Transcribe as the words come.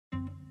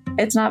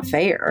it's not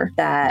fair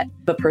that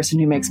the person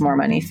who makes more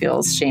money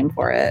feels shame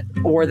for it,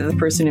 or that the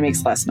person who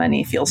makes less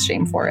money feels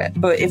shame for it.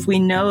 But if we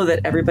know that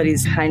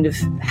everybody's kind of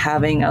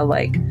having a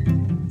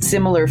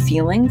similar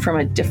feeling from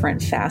a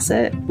different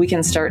facet, we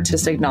can start to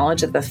just acknowledge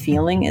that the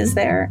feeling is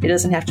there. It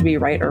doesn't have to be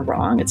right or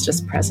wrong. It's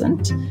just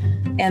present.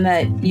 And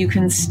that you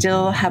can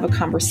still have a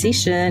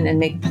conversation and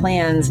make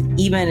plans,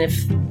 even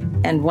if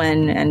and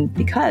when and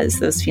because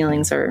those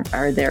feelings are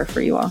there for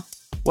you all.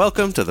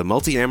 Welcome to the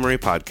Multi-Amory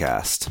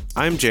Podcast.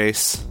 I'm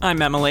Jace.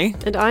 I'm Emily.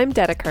 And I'm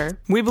Dedeker.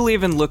 We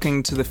believe in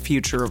looking to the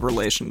future of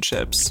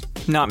relationships,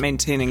 not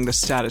maintaining the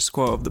status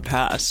quo of the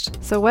past.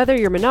 So whether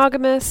you're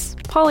monogamous,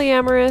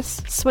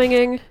 polyamorous,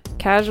 swinging,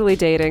 casually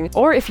dating,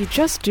 or if you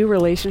just do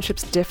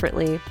relationships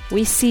differently,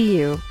 we see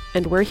you,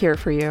 and we're here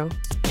for you.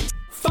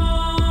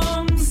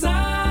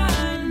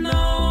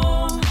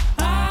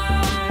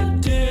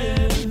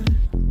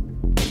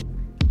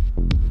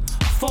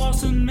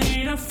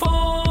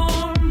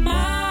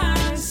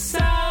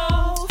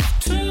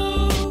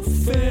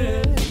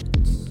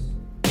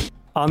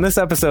 On this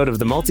episode of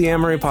the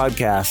Multi-Amory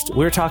Podcast,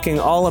 we're talking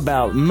all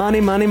about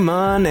money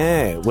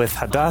with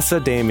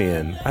Hadassah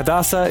Damian.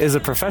 Hadassah is a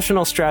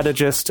professional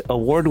strategist,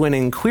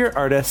 award-winning queer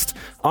artist,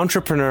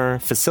 entrepreneur,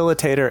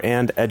 facilitator,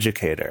 and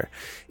educator.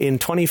 In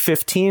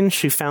 2015,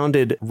 she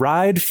founded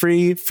Ride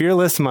Free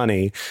Fearless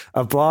Money,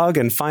 a blog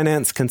and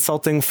finance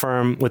consulting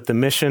firm with the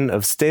mission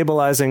of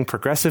stabilizing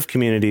progressive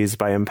communities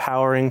by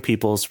empowering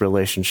people's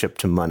relationship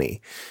to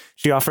money.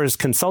 She offers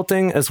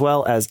consulting as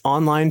well as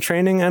online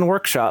training and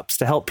workshops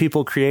to help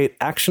people create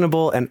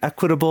actionable and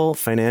equitable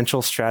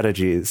financial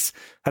strategies.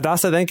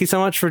 Hadassah, thank you so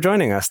much for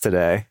joining us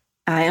today.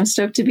 I am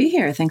stoked to be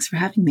here. Thanks for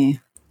having me.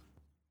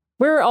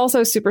 We're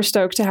also super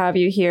stoked to have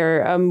you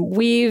here.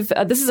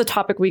 This is a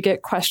topic we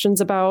get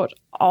questions about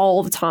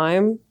all the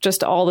time,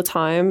 just all the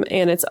time.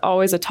 And it's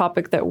always a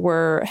topic that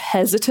we're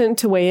hesitant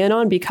to weigh in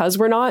on because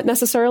we're not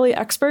necessarily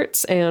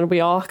experts. And we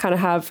all kind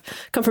of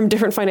come from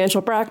different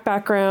financial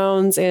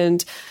backgrounds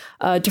and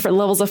different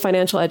levels of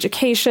financial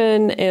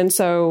education. And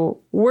so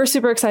we're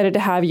super excited to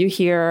have you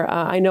here.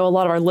 I know a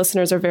lot of our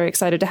listeners are very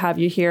excited to have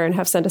you here and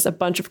have sent us a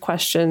bunch of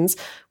questions,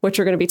 which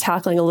we're going to be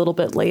tackling a little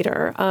bit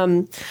later.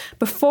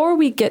 Before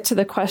we get to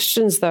the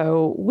questions,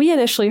 though, we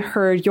initially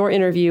heard your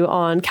interview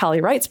on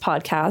Callie Wright's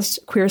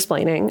podcast,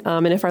 Queersplaining.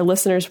 And if our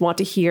listeners want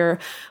to hear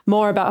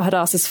more about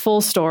Hadassah's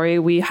full story,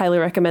 we highly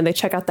recommend they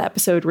check out the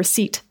episode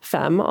Receipt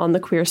Femme on the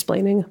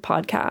Queersplaining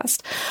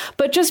podcast.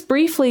 But just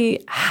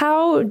briefly,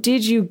 how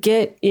did you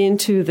get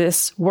into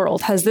this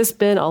world? Has this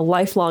been a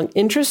lifelong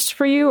interest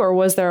for you, or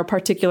was there a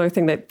particular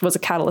thing that was a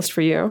catalyst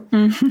for you?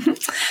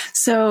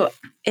 So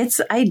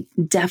I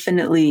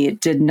definitely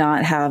did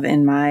not have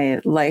in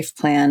my life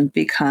plan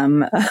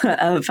become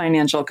a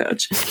financial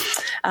coach.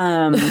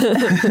 I'm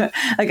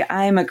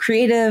a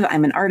creative,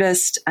 I'm an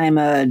artist, I'm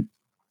a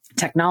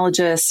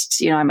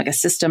technologist, I'm like a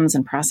systems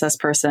and process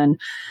person.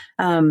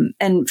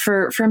 And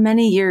for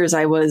many years,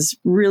 I was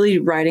really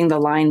riding the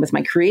line with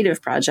my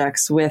creative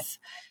projects with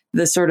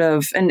the sort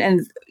of,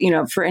 and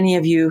for any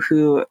of you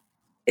who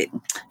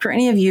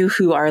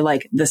are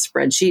like the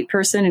spreadsheet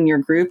person in your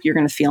group, you're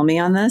going to feel me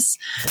on this.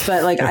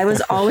 But I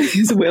was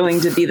always willing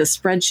to be the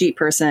spreadsheet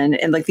person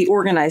and the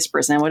organized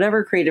person,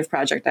 whatever creative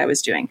project I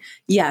was doing.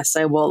 Yes,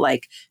 I will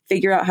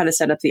figure out how to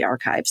set up the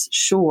archives.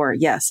 Sure.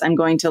 Yes, I'm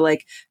going to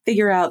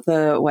figure out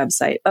the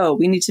website. Oh,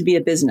 we need to be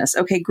a business.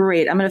 Okay,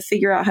 great. I'm going to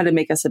figure out how to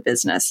make us a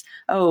business.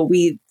 Oh,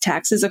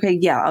 taxes. Okay.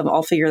 Yeah,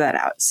 I'll figure that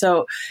out.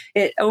 So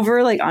it over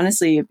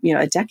honestly,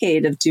 a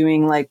decade of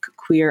doing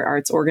queer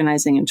arts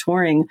organizing and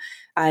touring,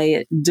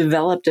 I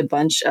developed a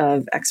bunch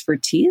of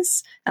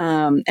expertise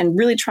and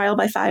really trial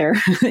by fire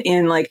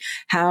in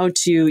how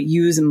to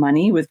use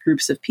money with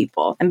groups of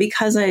people. And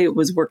because I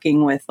was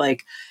working with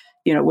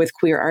with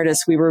queer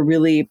artists, we were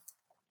really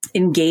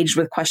engaged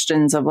with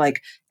questions of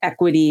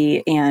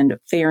equity and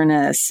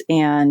fairness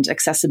and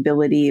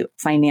accessibility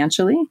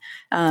financially.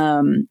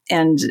 And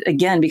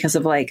again, because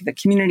of the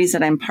communities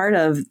that I'm part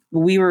of,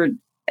 we were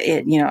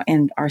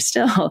and are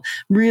still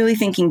really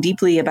thinking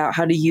deeply about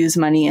how to use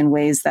money in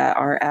ways that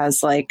are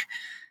as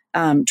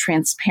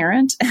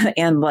transparent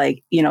and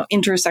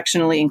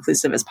intersectionally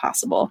inclusive as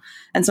possible.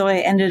 And so I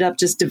ended up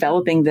just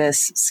developing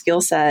this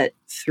skill set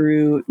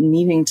through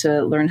needing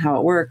to learn how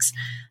it works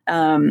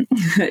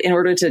in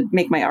order to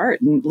make my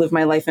art and live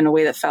my life in a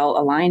way that felt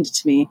aligned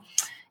to me.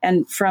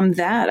 And from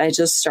that, I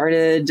just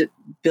started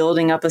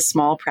building up a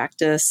small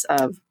practice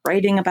of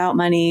writing about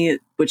money,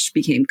 which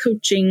became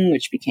coaching,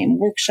 which became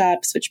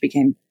workshops, which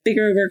became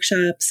bigger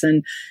workshops.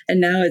 And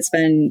now it's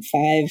been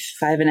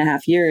 5.5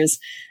 years.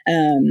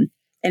 And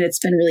it's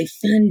been really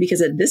fun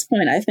because at this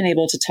point, I've been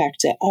able to talk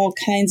to all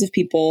kinds of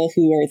people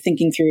who are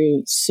thinking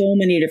through so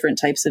many different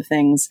types of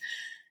things.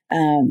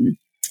 And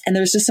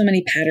there's just so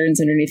many patterns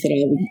underneath it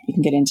all. We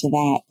can get into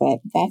that,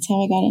 but that's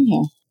how I got in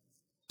here.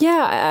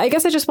 Yeah, I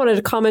guess I just wanted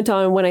to comment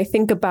on when I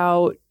think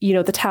about,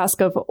 the task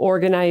of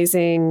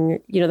organizing,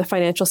 the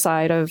financial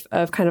side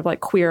of kind of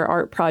queer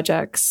art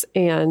projects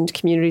and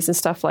communities and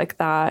stuff like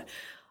that.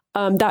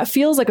 that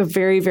feels like a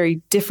very,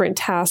 very different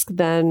task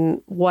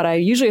than what I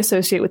usually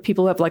associate with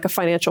people who have like a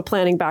financial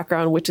planning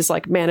background, which is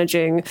like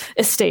managing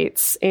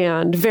estates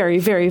and very,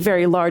 very,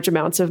 very large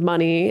amounts of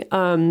money.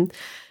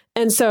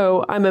 And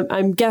so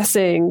I'm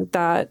guessing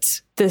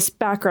that this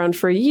background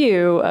for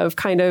you of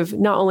kind of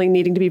not only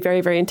needing to be very,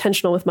 very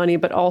intentional with money,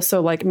 but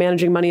also like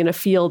managing money in a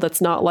field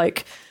that's not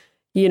like,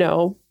 you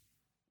know,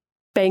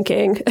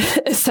 banking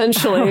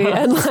essentially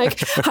and like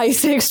high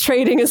stakes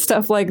trading and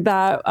stuff like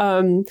that.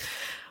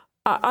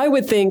 I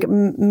would think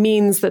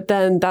means that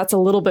then that's a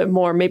little bit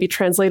more maybe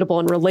translatable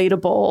and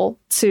relatable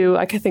to,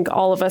 I think,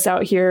 all of us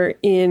out here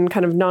in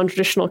kind of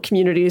non-traditional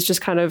communities,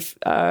 just kind of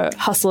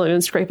hustling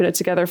and scraping it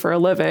together for a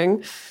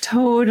living.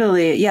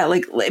 Totally. Yeah.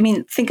 Like, I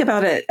mean, think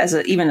about it as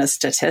even a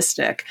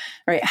statistic,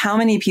 right? How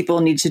many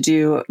people need to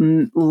do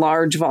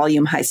large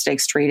volume, high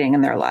stakes trading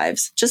in their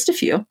lives? Just a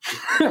few,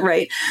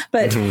 right?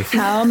 But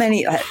how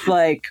many,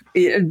 like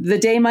the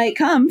day might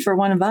come for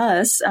one of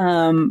us,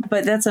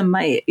 but that's a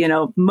might, you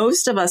know,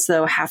 most of us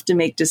though have to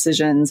make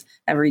decisions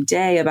every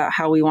day about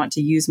how we want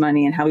to use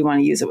money and how we want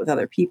to use it with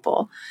other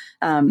people.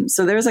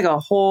 So there's like a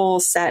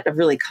whole set of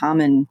really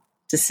common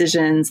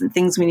decisions and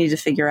things we need to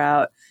figure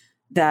out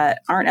that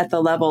aren't at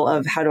the level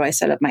of how do I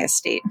set up my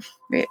estate,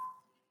 right?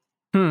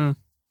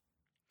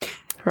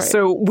 Right.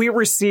 So we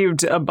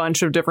received a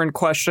bunch of different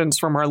questions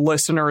from our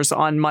listeners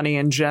on money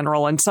in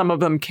general, and some of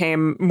them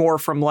came more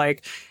from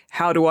like,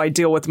 how do I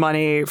deal with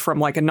money from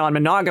like a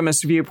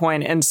non-monogamous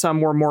viewpoint, and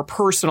some were more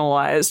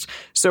personalized.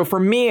 So for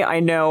me, I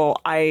know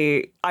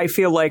I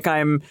feel like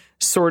I'm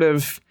sort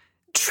of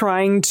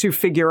trying to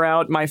figure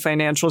out my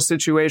financial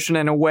situation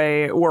in a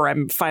way where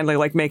I'm finally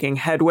like making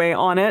headway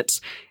on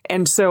it.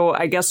 And so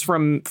I guess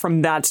from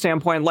that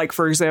standpoint, like,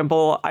 for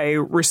example, I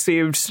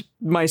received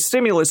my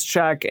stimulus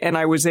check and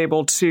I was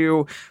able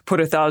to put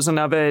 $1,000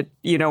 of it,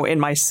 you know, in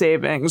my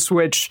savings,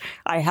 which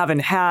I haven't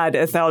had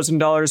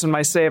 $1,000 in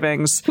my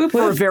savings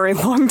for a very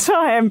long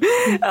time.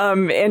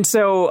 And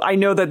so I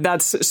know that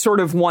that's sort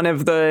of one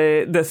of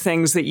the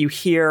things that you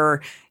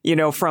hear, you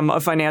know, from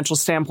a financial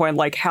standpoint,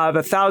 like have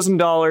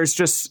 $1,000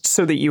 just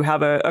so that you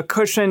have a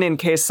cushion in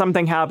case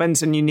something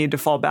happens and you need to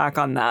fall back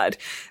on that.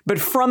 But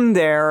from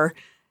there,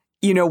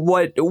 you know,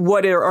 what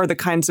are the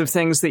kinds of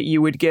things that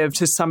you would give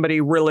to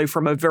somebody really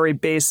from a very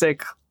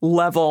basic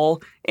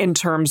level in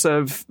terms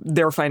of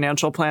their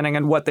financial planning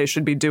and what they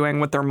should be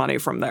doing with their money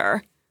from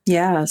there?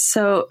 Yeah.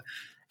 So,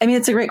 I mean,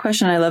 it's a great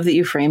question. I love that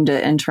you framed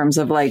it in terms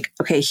of like,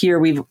 okay, here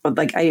we've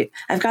like,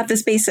 I've got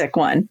this basic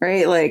one,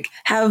 right? Like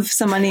have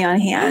some money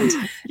on hand.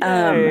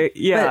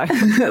 Yeah.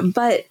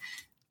 But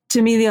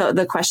to me,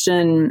 the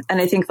question,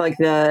 and I think like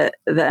the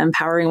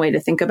empowering way to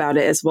think about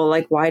it is, well,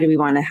 like, why do we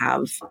want to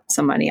have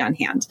some money on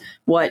hand?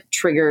 What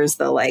triggers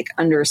the like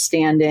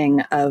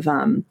understanding of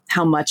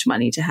how much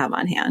money to have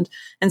on hand?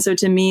 And so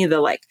to me,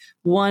 the like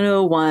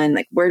 101,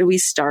 like where do we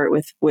start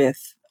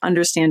with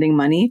understanding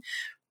money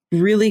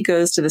really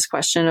goes to this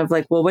question of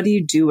like, well, what do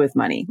you do with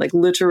money? Like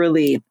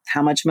literally,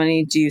 how much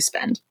money do you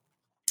spend?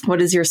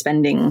 What is your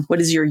spending? What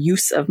does your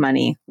use of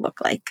money look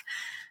like?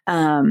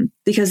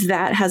 Because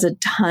that has a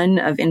ton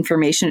of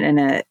information in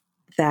it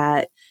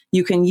that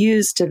you can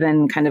use to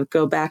then kind of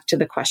go back to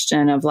the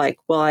question of like,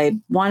 well, I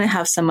want to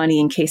have some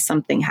money in case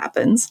something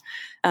happens,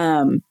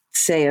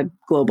 say a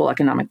global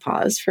economic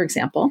pause, for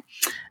example.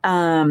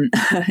 You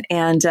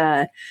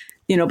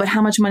know, but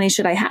how much money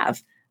should I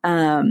have?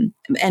 And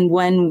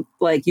when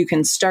like you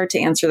can start to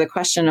answer the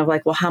question of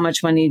like, well, how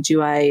much money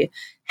do I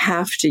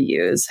have to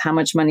use? How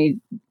much money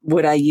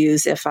would I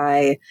use if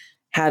I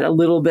had a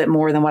little bit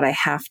more than what I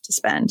have to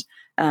spend?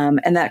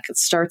 And that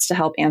starts to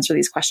help answer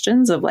these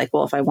questions of like,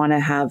 well, if I want to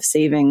have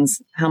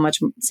savings, how much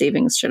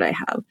savings should I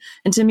have?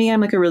 And to me,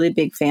 I'm like a really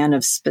big fan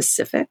of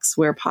specifics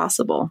where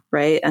possible,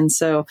 right? And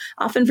so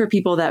often for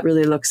people that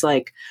really looks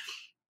like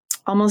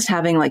almost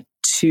having like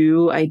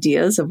two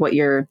ideas of what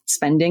your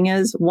spending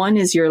is. One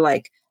is your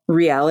like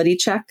reality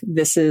check.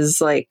 This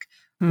is like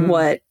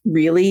what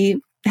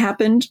really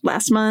happened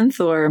last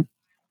month or,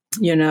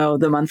 you know,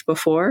 the month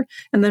before.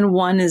 And then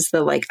one is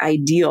the like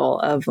ideal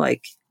of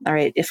like, all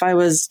right, if I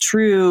was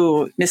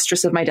true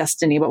mistress of my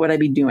destiny, what would I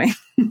be doing?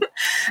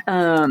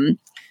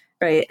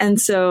 Right. And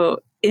so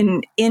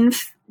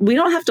we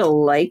don't have to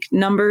like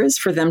numbers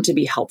for them to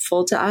be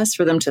helpful to us,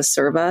 for them to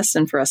serve us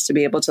and for us to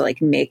be able to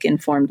like make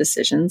informed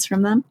decisions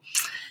from them.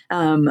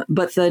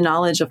 But the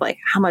knowledge of like,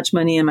 how much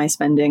money am I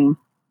spending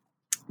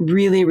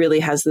really,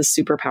 really has this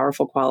super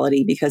powerful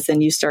quality, because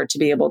then you start to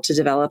be able to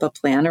develop a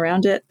plan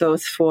around it,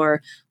 both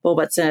for, well,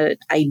 what's an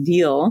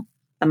ideal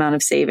amount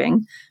of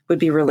saving would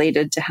be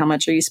related to how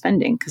much are you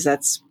spending? Because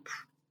that's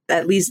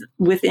at least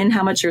within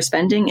how much you're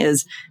spending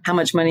is how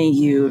much money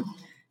you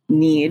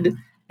need.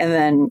 And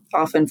then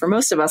often for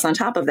most of us on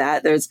top of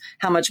that, there's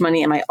how much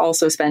money am I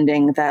also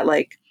spending that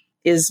like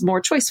is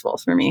more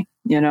choiceful for me,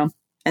 you know?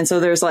 And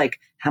so there's like,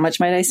 how much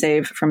might I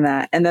save from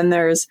that? And then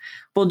there's,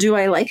 well, do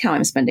I like how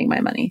I'm spending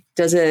my money?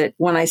 Does it,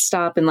 when I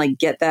stop and like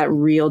get that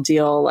real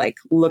deal, like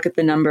look at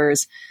the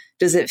numbers,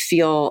 does it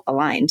feel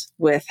aligned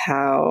with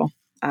how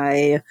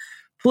I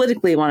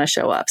politically want to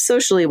show up,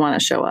 socially want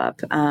to show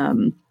up?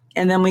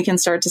 And then we can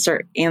start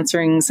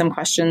answering some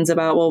questions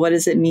about, well, what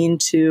does it mean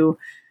to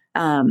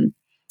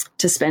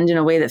spend in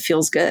a way that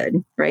feels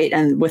good, right?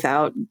 And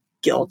without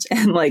guilt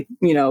and like,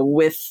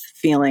 with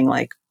feeling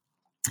like,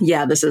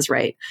 yeah, this is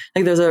right.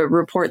 Like there's a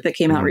report that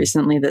came out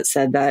recently that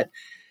said that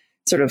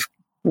sort of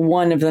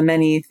one of the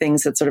many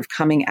things that's sort of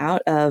coming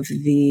out of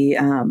the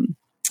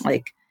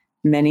like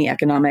many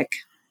economic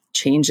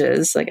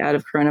changes like out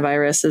of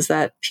coronavirus is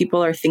that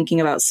people are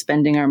thinking about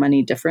spending our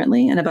money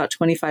differently. And about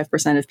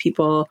 25% of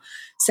people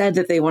said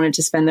that they wanted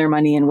to spend their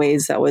money in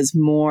ways that was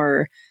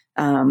more,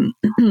 what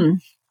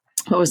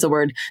was the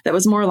word? That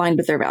was more aligned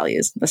with their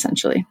values,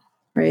 essentially.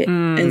 Right.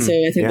 And so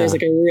I think there's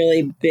like a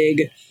really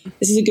big,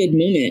 this is a good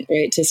moment,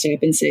 right, to stop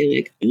and say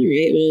like, all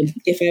right, well,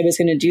 if I was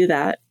going to do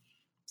that,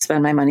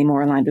 spend my money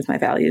more aligned with my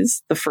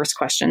values, the first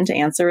question to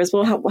answer is,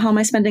 well, how am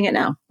I spending it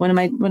now? What am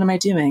I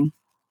doing?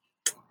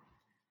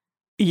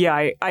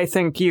 Yeah, I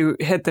think you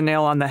hit the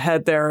nail on the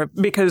head there,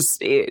 because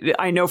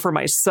I know for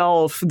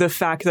myself, the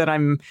fact that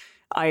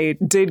I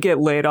did get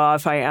laid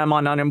off, I am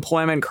on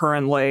unemployment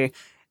currently,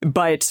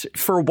 but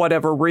for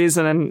whatever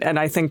reason, and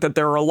I think that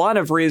there are a lot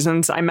of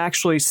reasons, I'm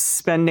actually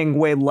spending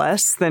way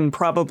less than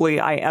probably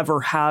I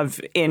ever have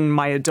in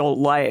my adult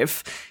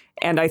life.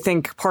 And I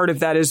think part of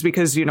that is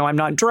because, I'm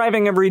not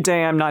driving every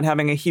day. I'm not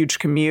having a huge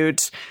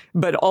commute,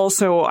 but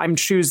also I'm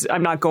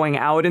not going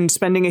out and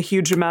spending a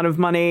huge amount of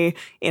money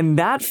in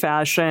that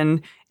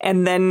fashion.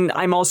 And then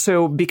I'm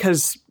also,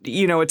 because,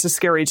 it's a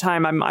scary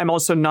time, I'm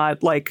also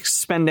not like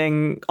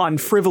spending on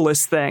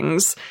frivolous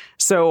things.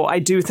 So I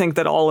do think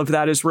that all of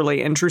that is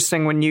really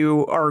interesting when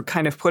you are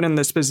kind of put in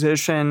this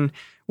position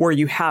where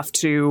you have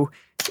to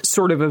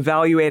sort of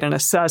evaluate and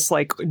assess,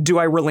 like, do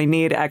I really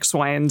need X,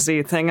 Y, and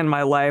Z thing in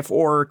my life,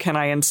 or can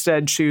I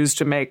instead choose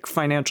to make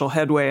financial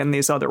headway in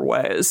these other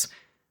ways?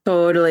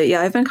 Totally.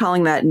 Yeah, I've been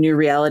calling that new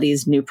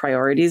realities, new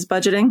priorities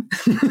budgeting,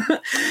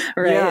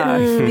 right?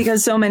 Yeah.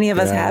 Because so many of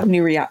us have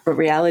new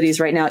realities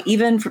right now,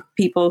 even for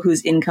people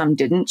whose income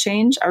didn't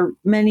change.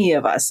 Many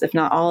of us, if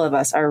not all of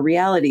us, our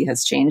reality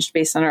has changed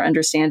based on our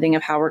understanding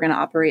of how we're going to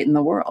operate in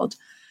the world,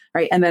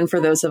 right? And then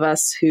for those of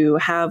us who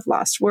have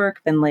lost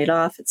work, been laid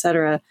off, et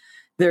cetera,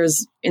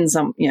 there's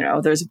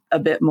there's a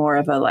bit more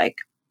of a like,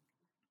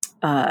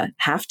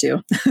 have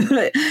to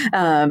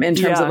in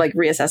terms of like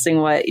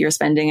reassessing what you're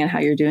spending and how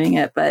you're doing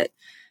it. But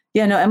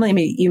yeah, no,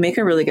 Emily, you make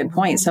a really good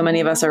point. So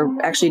many of us are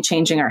actually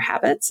changing our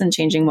habits and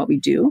changing what we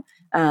do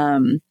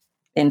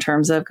in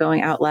terms of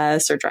going out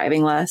less or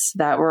driving less,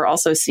 that we're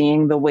also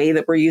seeing the way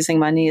that we're using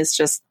money is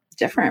just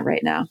different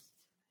right now.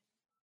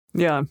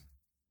 Yeah.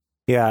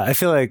 Yeah. I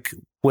feel like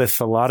with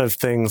a lot of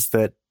things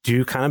that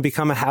do kind of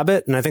become a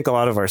habit, and I think a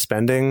lot of our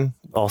spending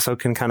also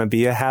can kind of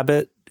be a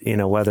habit,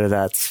 whether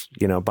that's,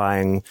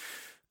 buying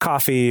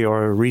coffee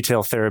or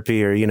retail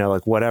therapy or,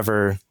 like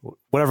whatever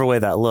way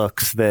that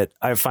looks, that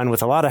I find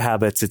with a lot of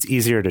habits, it's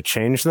easier to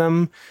change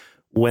them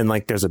when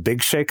like there's a big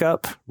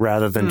shakeup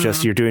rather than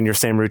just you're doing your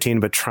same routine,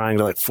 but trying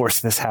to like force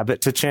this habit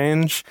to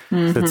change.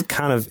 So it's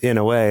kind of, in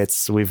a way,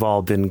 we've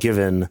all been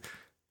given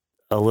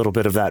a little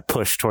bit of that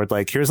push toward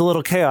like, here's a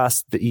little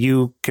chaos that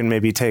you can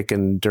maybe take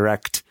and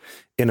direct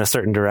in a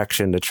certain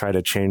direction to try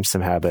to change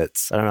some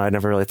habits. I don't know. I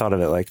never really thought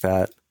of it like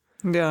that.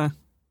 Yeah.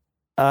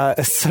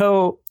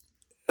 So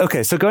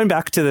going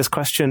back to this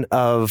question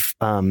of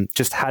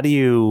just how do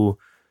you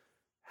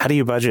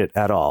budget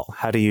at all?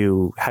 How do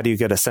you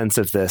get a sense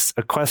of this?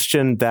 A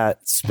question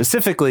that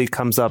specifically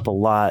comes up a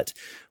lot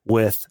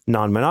with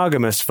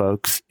non-monogamous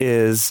folks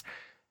is,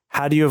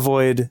 how do you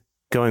avoid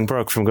going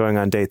broke from going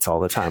on dates all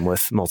the time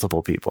with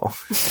multiple people?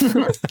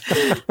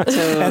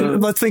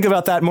 And let's think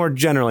about that more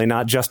generally,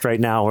 not just right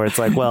now where it's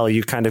like, well,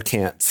 you kind of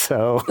can't.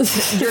 So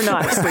you're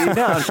not, so you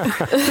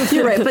don't.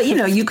 You're right. But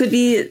you could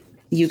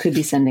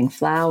be sending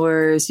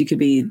flowers. You could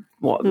be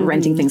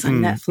renting things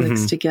on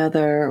Netflix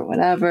together or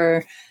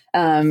whatever.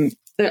 I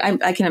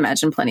can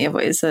imagine plenty of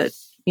ways that,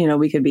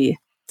 we could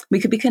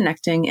be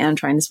connecting and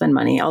trying to spend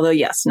money. Although,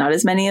 yes, not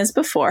as many as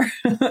before.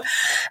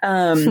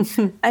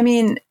 I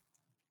mean,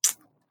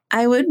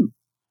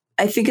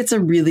 I think it's a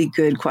really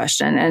good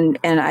question.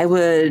 And I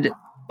would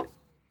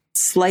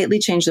slightly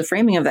change the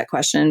framing of that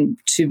question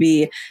to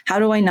be, how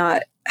do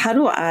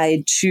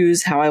I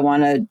choose how I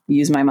want to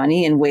use my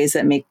money in ways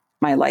that make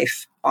my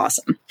life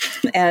awesome?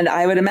 And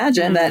I would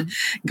imagine that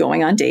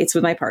going on dates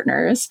with my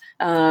partners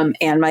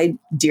and my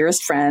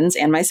dearest friends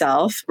and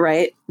myself,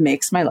 right,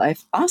 makes my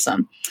life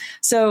awesome.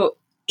 So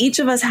each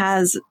of us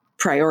has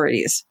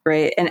priorities,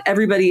 right? And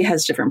everybody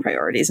has different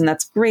priorities, and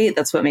that's great.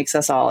 That's what makes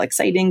us all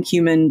exciting,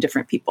 human,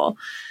 different people.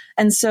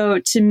 And so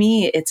to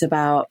me, it's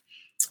about,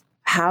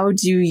 how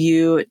do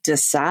you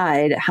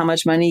decide how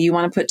much money you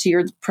want to put to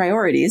your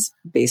priorities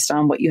based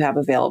on what you have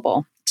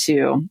available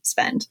to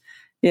spend,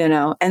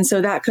 And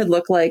so that could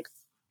look like,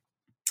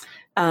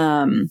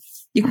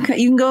 you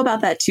can go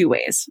about that two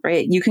ways,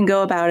 right? You can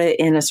go about it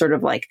in a sort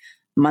of like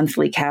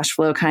monthly cash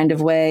flow kind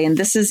of way. And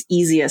this is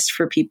easiest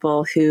for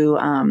people who,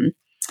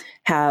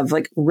 have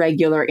like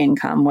regular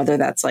income, whether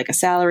that's like a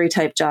salary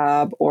type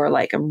job or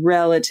like a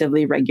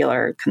relatively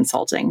regular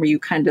consulting where you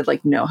kind of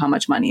like know how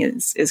much money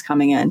is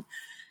coming in.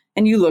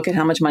 and you look at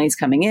how much money's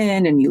coming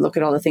in and you look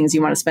at all the things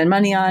you want to spend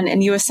money on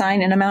and you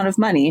assign an amount of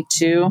money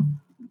to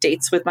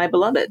dates with my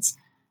beloveds,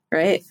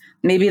 right?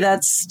 Maybe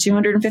that's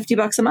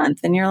 $250 a month.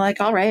 And you're like,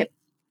 all right,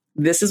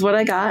 this is what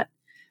I got.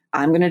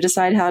 I'm going to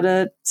decide how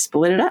to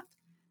split it up.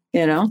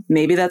 You know,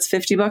 maybe that's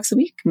 $50 a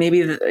week. Maybe,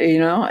 you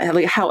know,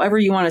 like however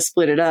you want to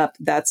split it up,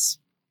 that's,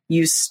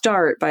 you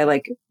start by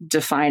like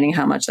defining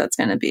how much that's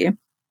going to be.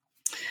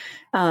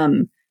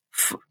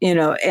 You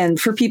know, and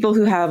for people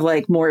who have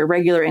like more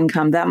irregular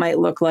income, that might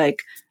look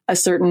like a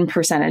certain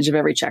percentage of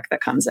every check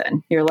that comes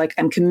in. You're like,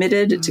 I'm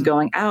committed to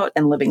going out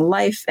and living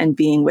life and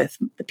being with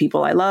the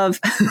people I love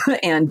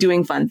and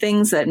doing fun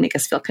things that make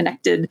us feel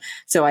connected.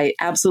 So I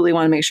absolutely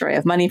want to make sure I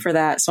have money for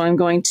that. So I'm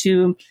going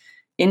to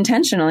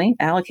intentionally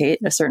allocate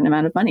a certain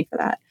amount of money for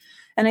that.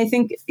 And I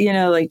think, you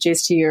know, like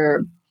Jace,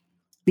 to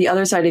the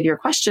other side of your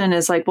question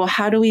is like, well,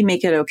 how do we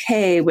make it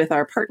okay with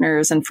our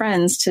partners and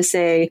friends to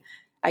say,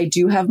 I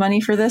do have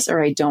money for this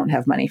or I don't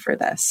have money for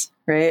this,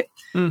 right?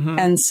 Mm-hmm.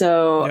 And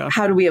so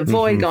how do we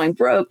avoid going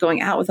broke,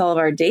 going out with all of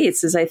our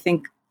dates is, I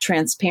think,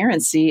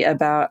 transparency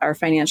about our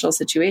financial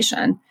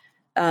situation,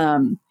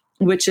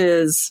 which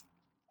is,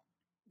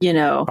 you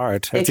know,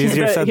 hard. It's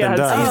easier said than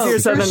done. Easier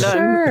said than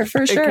done.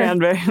 For sure. It can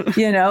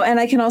be. You know, and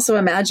I can also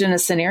imagine a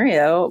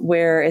scenario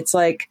where it's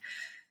like,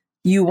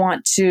 you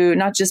want to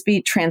not just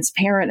be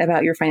transparent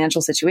about your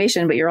financial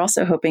situation, but you're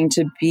also hoping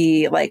to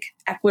be like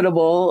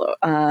equitable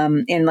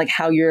in like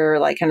how you're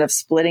like kind of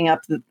splitting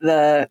up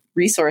the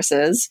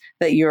resources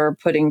that you're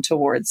putting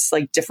towards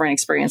like different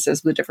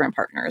experiences with different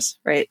partners,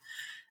 right?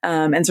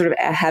 And sort of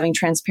having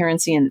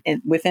transparency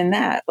in within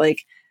that,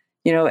 like,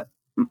 you know,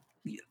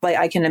 like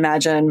I can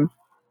imagine,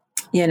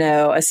 you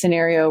know, a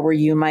scenario where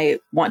you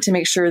might want to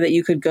make sure that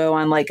you could go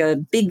on like a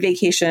big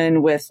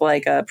vacation with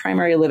like a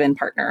primary live-in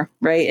partner,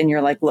 right? And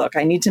you're like, look,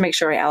 I need to make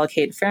sure I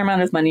allocate a fair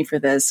amount of money for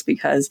this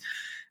because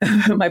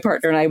my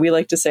partner and I, we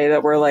like to say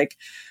that we're like,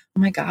 oh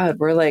my God,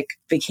 we're like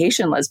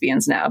vacation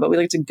lesbians now, but we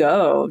like to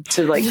go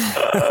to like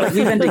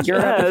we've been to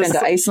Europe, we've been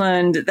to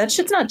Iceland. That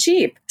shit's not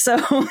cheap. So,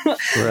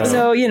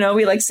 so, you know,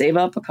 we like save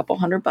up a couple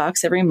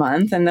 $100 every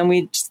month and then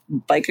we just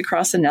bike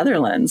across the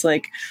Netherlands,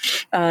 like,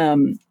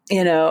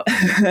 you know,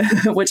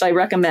 which I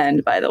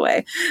recommend, by the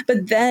way.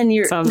 But then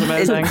sounds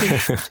amazing.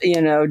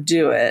 You know,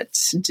 do it.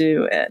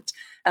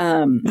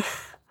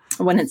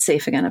 When it's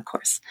safe again, of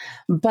course.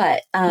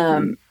 But,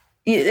 and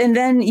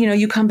then, you know,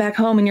 you come back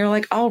home and you're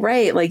like, all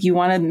right, like you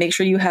want to make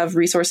sure you have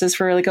resources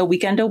for like a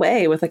weekend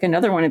away with like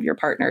another one of your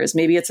partners.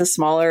 Maybe it's a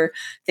smaller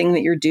thing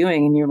that you're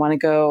doing and you want to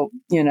go,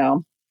 you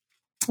know,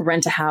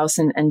 rent a house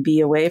and be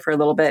away for a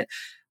little bit.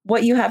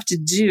 What you have to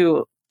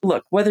do,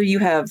 look, whether you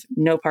have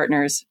no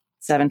partners,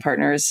 7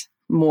 partners,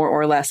 more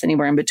or less,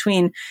 anywhere in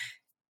between,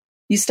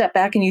 you step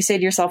back and you say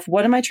to yourself,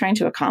 what am I trying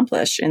to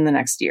accomplish in the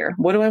next year?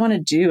 What do I want to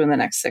do in the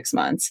next 6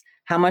 months?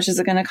 How much is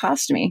it going to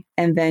cost me?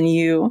 And then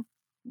you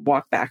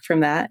walk back from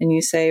that and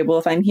you say, well,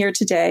 if I'm here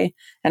today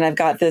and I've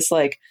got this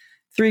like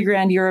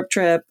 $3,000 Europe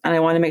trip and I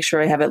want to make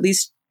sure I have at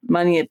least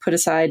money put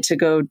aside to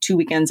go 2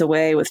 weekends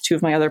away with 2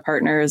 of my other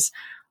partners,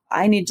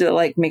 I need to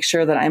like make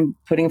sure that I'm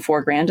putting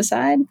 $4,000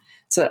 aside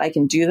so that I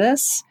can do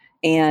this.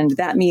 And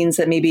that means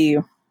that maybe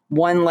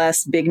one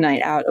less big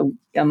night out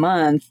a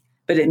month,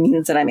 but it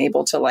means that I'm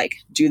able to like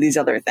do these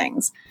other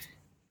things.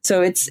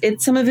 So it's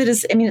some of it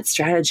is, I mean, it's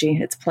strategy,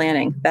 it's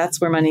planning.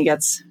 That's where money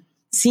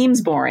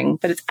seems boring,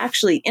 but it's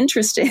actually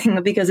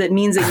interesting because it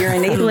means that you're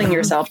enabling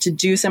yourself to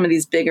do some of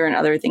these bigger and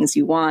other things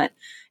you want.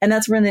 And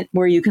that's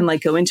where you can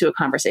like go into a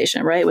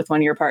conversation, right, with one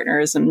of your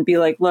partners and be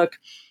like, look,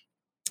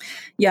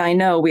 yeah, I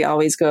know we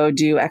always go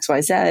do X,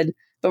 Y, Z,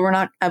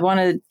 but I want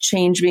to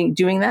change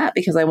doing that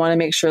because I want to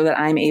make sure that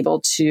I'm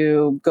able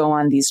to go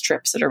on these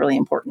trips that are really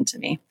important to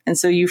me. And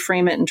so you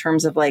frame it in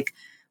terms of like,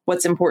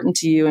 what's important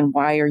to you and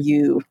why are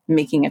you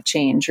making a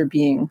change or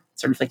being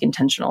sort of like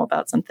intentional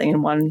about something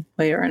in one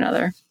way or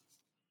another.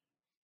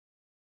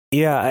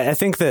 Yeah, I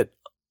think that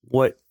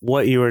what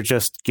you were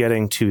just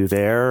getting to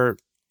there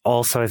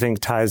also, I think,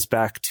 ties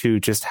back to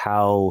just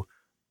how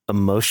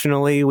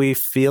emotionally we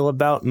feel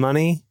about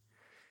money.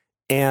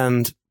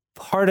 And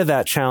part of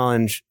that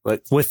challenge,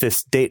 like with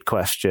this date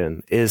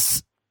question,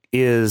 is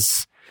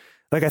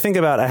like I think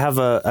about. I have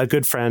a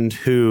good friend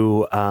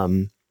who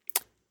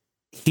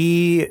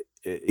he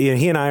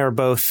and I are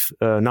both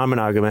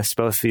non-monogamous,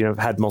 both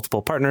had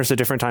multiple partners at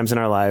different times in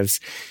our lives.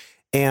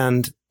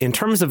 And in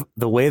terms of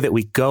the way that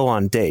we go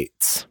on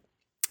dates,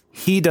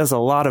 he does a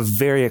lot of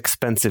very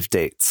expensive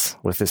dates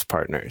with his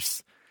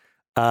partners.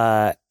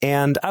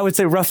 And I would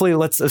say roughly,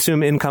 let's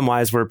assume income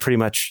wise, we're pretty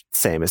much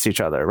same as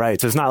each other, right?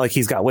 So it's not like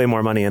he's got way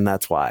more money and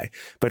that's why.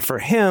 But for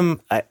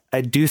him,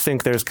 I do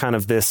think there's kind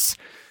of this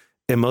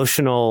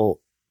emotional,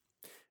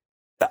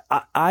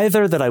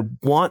 either that I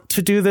want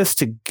to do this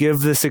to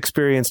give this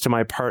experience to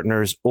my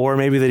partners, or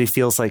maybe that he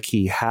feels like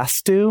he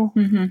has to.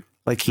 Mm-hmm.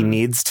 Like he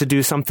needs to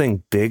do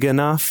something big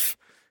enough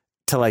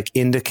to like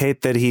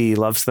indicate that he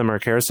loves them or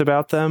cares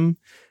about them.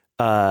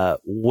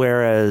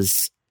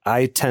 Whereas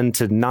I tend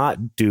to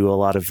not do a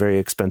lot of very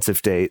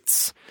expensive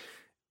dates.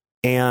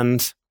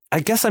 And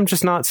I guess I'm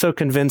just not so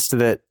convinced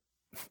that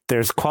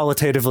there's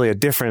qualitatively a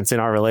difference in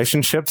our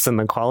relationships and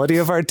the quality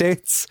of our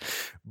dates.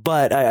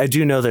 But I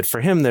do know that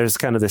for him, there's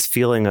kind of this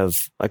feeling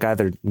of like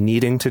either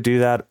needing to do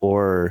that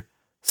or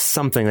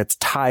something that's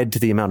tied to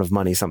the amount of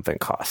money something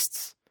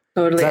costs.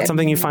 Totally. Is that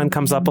something you find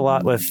comes up a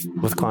lot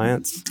with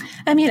clients?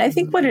 I mean, I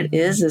think what it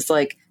is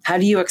like, how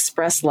do you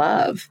express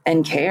love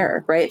and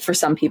care, right? For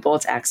some people,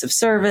 it's acts of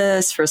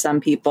service. For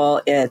some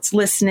people, it's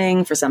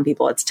listening. For some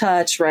people, it's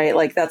touch, right?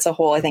 Like that's a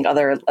whole, I think,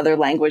 other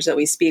language that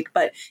we speak.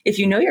 But if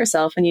you know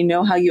yourself and you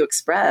know how you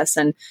express,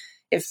 and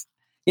if,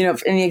 you know,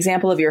 in the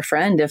example of your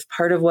friend, if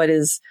part of what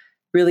is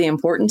really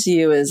important to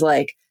you is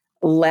like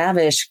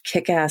lavish,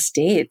 kick-ass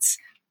dates,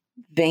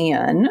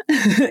 van,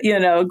 you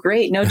know,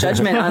 great. No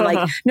judgment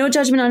on no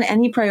judgment on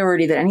any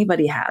priority that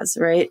anybody has,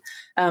 right?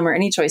 Or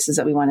any choices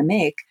that we want to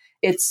make.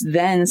 It's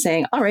then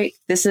saying, all right,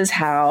 this is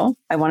how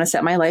I want to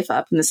set my life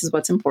up. And this is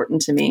what's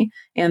important to me.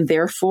 And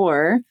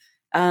therefore,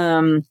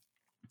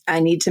 I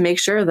need to make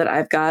sure that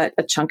I've got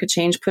a chunk of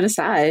change put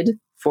aside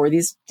for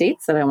these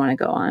dates that I want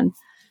to go on.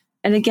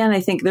 And again, I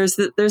think there's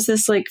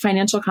this like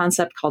financial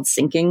concept called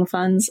sinking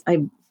funds. I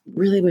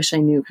really wish I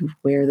knew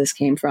where this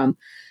came from.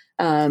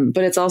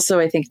 But it's also,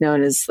 I think,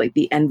 known as like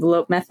the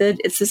envelope method.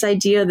 It's this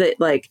idea that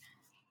like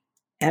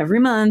every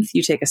month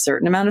you take a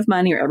certain amount of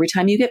money, or every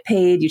time you get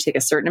paid, you take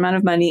a certain amount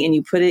of money and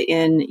you put it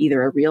in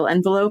either a real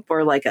envelope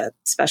or like a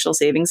special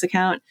savings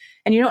account.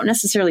 And you don't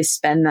necessarily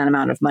spend that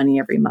amount of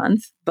money every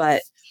month.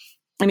 But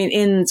I mean,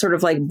 in sort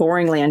of like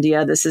boring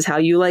landia, this is how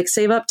you like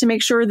save up to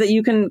make sure that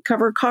you can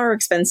cover car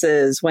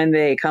expenses when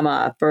they come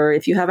up, or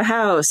if you have a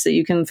house that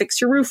you can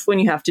fix your roof when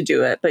you have to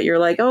do it. But you're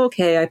like, oh,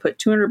 okay, I put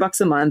 $200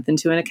 a month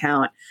into an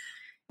account.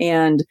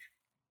 And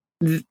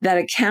that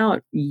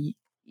account,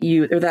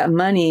 or that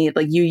money,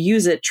 like you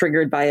use it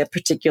triggered by a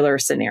particular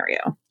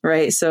scenario,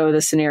 right? So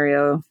the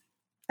scenario,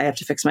 I have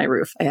to fix my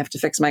roof, I have to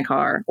fix my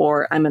car,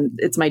 or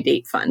it's my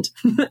date fund,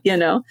 you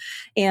know?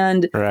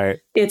 And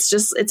right. It's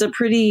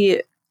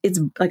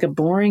like a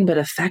boring but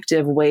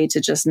effective way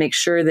to just make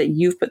sure that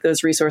you've put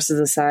those resources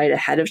aside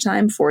ahead of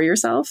time for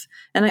yourself.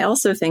 And I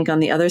also think on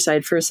the other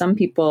side, for some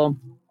people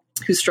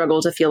who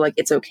struggle to feel like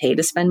it's okay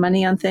to spend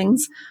money on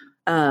things,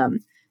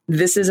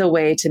 this is a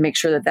way to make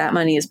sure that that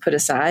money is put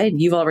aside.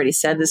 You've already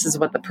said this is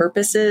what the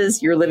purpose is.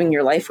 You're living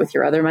your life with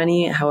your other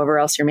money, however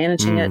else you're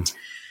managing it.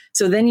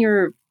 So then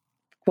you're,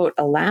 quote,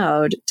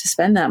 allowed to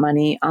spend that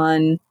money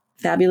on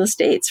fabulous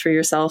dates for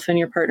yourself and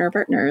your partner or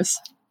partners.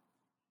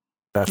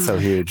 That's so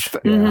huge.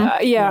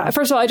 Yeah.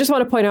 First of all, I just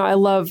want to point out, I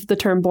love the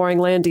term boring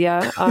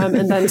landia.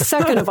 And then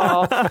second of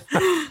all,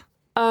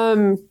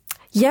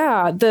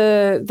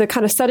 the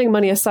kind of setting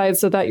money aside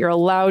so that you're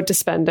allowed to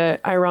spend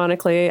it.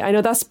 Ironically, I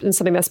know that's been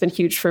something that's been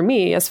huge for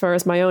me as far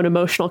as my own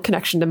emotional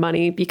connection to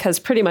money, because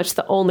pretty much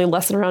the only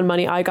lesson around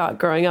money I got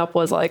growing up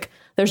was like,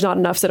 there's not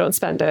enough, so don't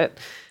spend it,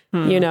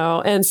 you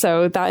know? And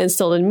so that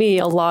instilled in me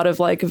a lot of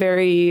like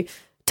very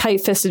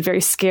tight-fisted,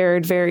 very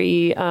scared,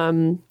 very,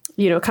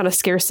 kind of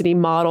scarcity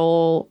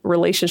model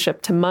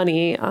relationship to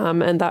money.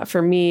 And that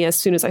for me, as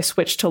soon as I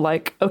switched to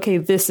like, okay,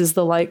 this is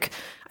the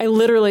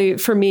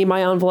for me,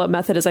 my envelope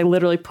method is I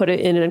literally put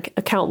it in an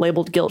account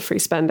labeled guilt-free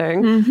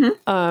spending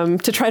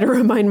to try to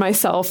remind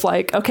myself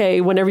like,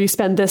 okay, whenever you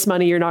spend this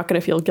money, you're not going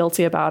to feel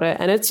guilty about it.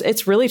 And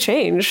it's really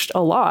changed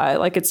a lot.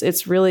 Like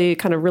it's really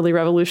kind of really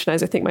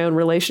revolutionized, I think, my own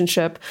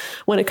relationship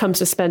when it comes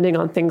to spending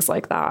on things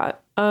like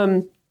that.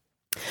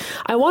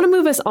 I want to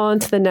move us on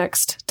to the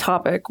next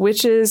topic,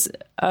 which is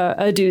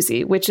a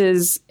doozy, which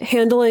is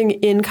handling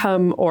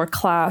income or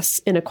class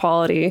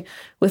inequality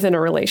within a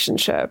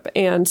relationship.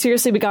 And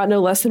seriously, we got no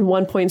less than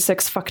 1.6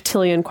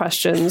 fucktillion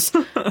questions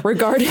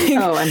regarding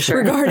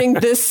regarding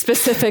this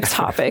specific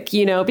topic,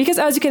 you know, because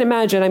as you can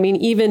imagine, I mean,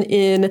 even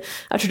in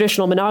a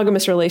traditional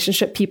monogamous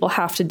relationship, people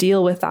have to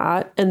deal with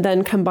that. And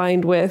then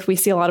combined with, we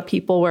see a lot of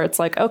people where it's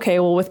like, okay,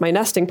 well, with my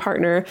nesting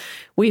partner,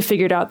 we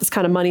figured out this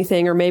kind of money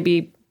thing, or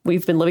maybe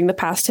we've been living the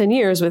past 10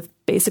 years with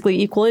basically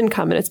equal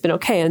income and it's been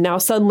okay. And now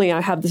suddenly I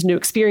have this new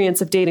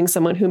experience of dating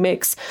someone who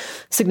makes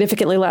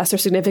significantly less or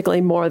significantly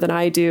more than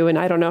I do. And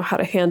I don't know how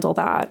to handle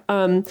that.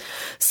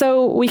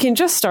 So we can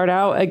just start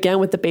out again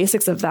with the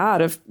basics of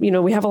that.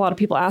 We have a lot of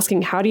people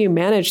asking, how do you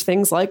manage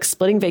things like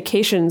splitting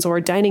vacations or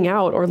dining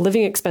out or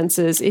living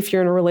expenses if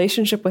you're in a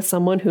relationship with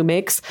someone who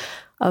makes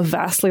a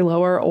vastly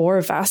lower or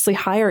vastly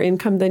higher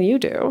income than you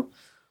do?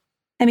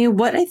 I mean,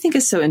 what I think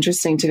is so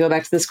interesting, to go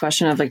back to this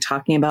question of like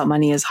talking about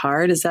money is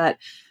hard, is that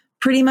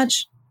pretty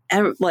much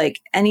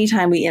like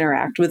anytime we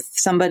interact with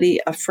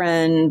somebody, a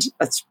friend,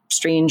 a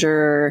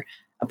stranger,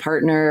 a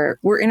partner,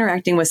 we're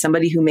interacting with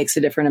somebody who makes a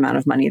different amount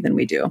of money than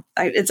we do.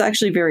 It's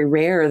actually very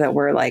rare that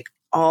we're like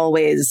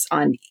always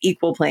on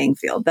equal playing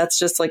field. That's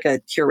just like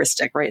a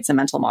heuristic, right? It's a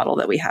mental model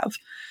that we have.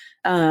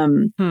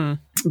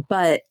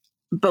 But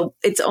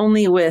it's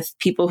only with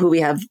people who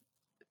we have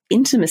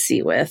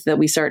intimacy with that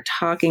we start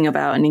talking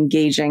about and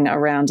engaging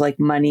around like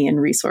money and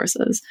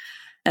resources.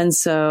 And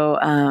so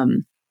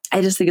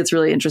I just think it's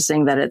really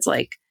interesting that it's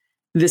like,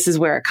 this is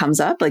where it comes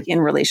up, like in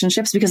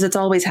relationships, because it's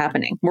always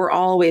happening. We're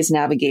always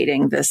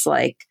navigating this,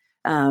 like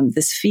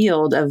this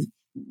field of,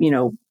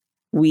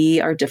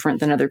 we are different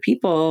than other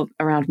people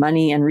around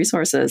money and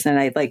resources. And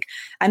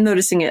I'm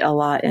noticing it a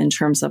lot in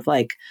terms of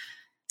like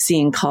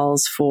seeing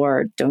calls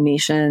for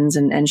donations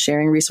and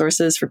sharing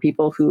resources for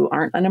people who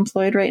aren't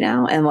unemployed right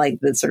now, and like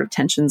the sort of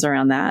tensions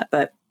around that.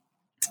 But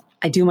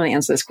I do want to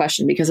answer this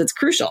question because it's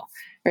crucial,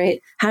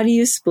 right? How do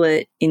you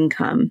split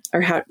income,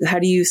 or how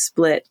do you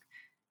split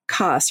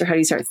costs, or how do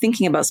you start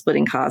thinking about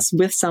splitting costs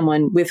with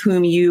someone with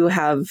whom you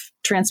have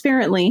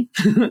transparently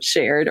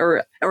shared,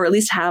 or at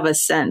least have a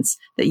sense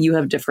that you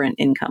have different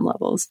income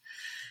levels?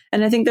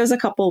 And I think there's a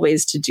couple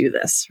ways to do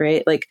this,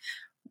 right? Like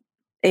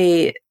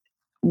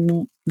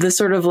the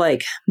sort of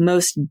like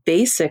most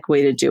basic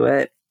way to do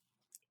it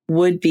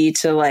would be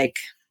to like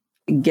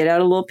get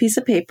out a little piece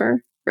of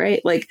paper,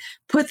 right? Like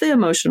put the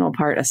emotional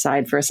part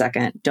aside for a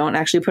second. Don't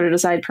actually put it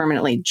aside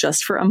permanently,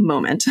 just for a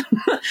moment,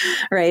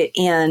 right?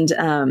 And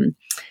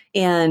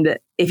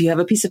if you have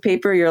a piece of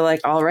paper, you're like,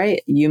 all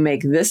right, you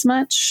make this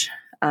much,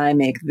 I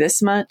make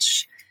this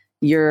much,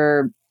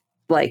 your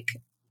like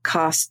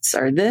costs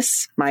are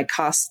this, my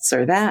costs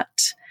are that.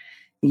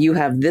 You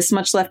have this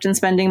much left in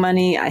spending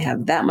money, I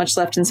have that much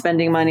left in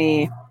spending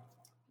money.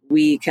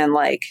 We can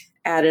like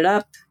add it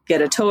up,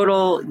 get a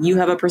total. You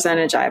have a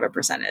percentage, I have a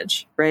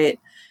percentage, right?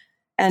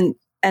 And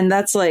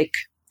that's like,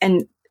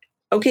 and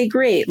okay,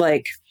 great.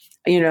 Like,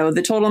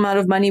 the total amount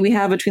of money we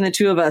have between the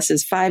two of us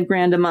is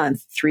 $5,000 a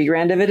month.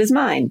 $3,000 of it is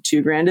mine.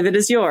 $2,000 of it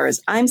is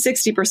yours. I'm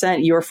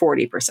 60%, you're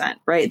 40%,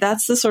 right?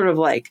 That's the sort of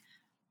like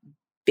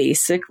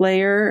basic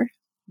layer.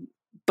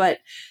 But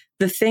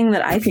the thing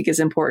that I think is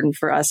important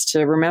for us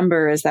to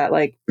remember is that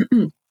like,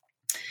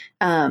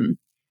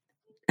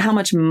 how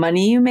much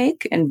money you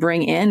make and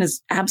bring in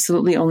is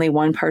absolutely only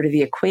one part of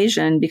the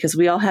equation, because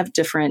we all have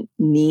different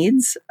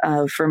needs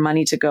for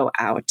money to go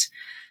out.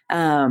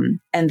 And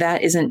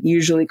that isn't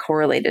usually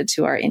correlated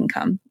to our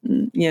income,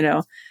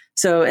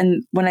 So,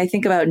 and when I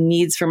think about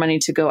needs for money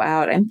to go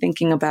out, I'm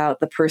thinking about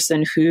the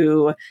person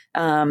who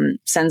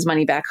sends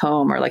money back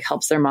home or like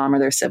helps their mom or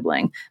their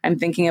sibling. I'm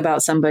thinking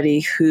about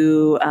somebody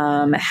who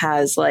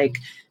has like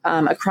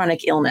a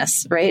chronic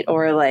illness, right?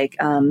 Or like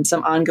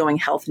some ongoing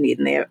health need,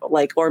 and they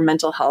like, or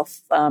mental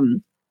health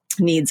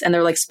needs, and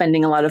they're like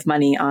spending a lot of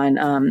money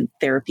on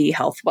therapy,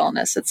 health,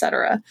 wellness,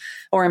 etc.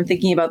 Or I'm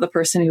thinking about the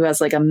person who has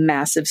like a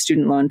massive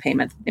student loan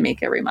payment that they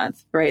make every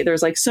month, right?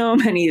 There's like so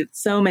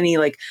many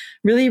like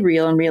really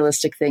real and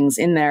realistic things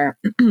in there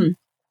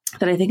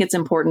that I think it's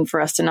important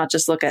for us to not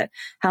just look at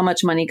how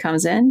much money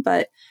comes in,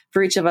 but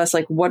for each of us,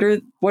 like what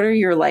are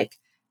your like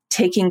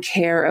taking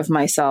care of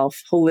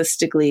myself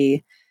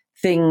holistically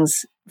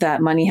things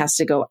that money has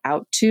to go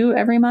out to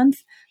every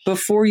month,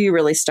 before you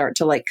really start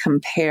to like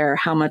compare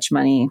how much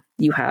money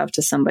you have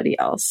to somebody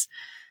else.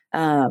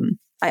 I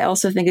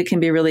also think it can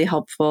be really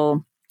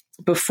helpful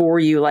before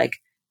you like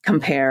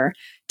compare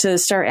to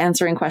start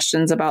answering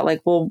questions about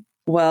like, well,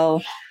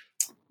 what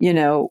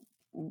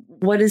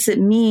does it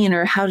mean?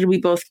 Or how did we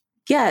both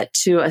get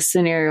to a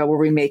scenario where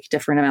we make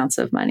different amounts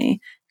of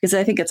money? Because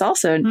I think it's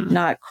also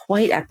not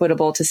quite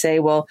equitable to say,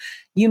 well,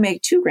 you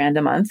make $2,000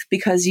 a month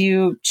because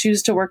you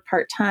choose to work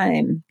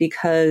part-time,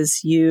 because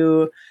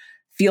you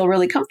feel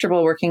really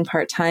comfortable working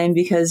part-time,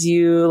 because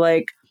you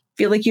like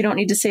feel like you don't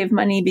need to save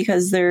money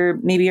because there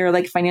maybe are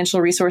like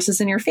financial resources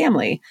in your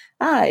family.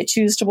 I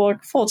choose to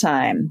work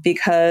full-time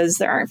because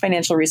there aren't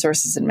financial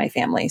resources in my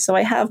family. So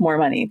I have more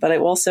money, but I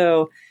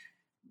also,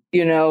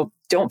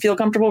 don't feel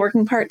comfortable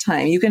working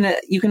part-time. You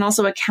can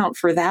also account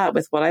for that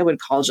with what I would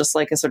call just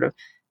like a sort of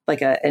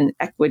like an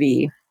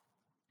equity.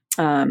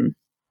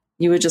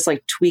 You would just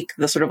like tweak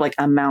the sort of like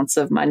amounts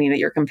of money that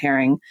you're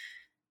comparing,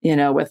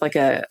 with like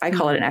I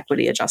call it an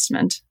equity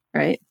adjustment,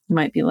 right? You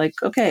might be like,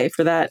 okay,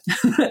 for that,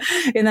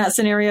 in that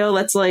scenario,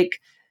 let's like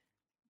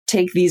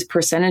take these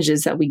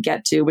percentages that we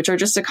get to, which are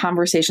just a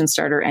conversation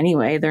starter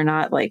anyway. They're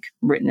not like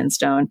written in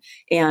stone,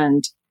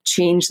 and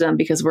change them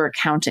because we're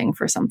accounting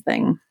for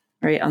something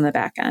right on the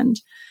back end.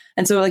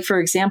 And so like, for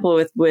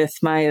example, with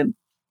my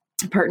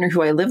partner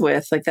who I live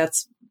with, like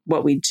that's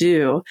what we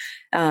do.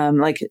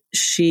 Like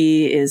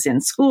she is in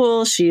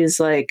school. She's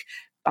like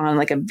on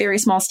like a very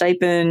small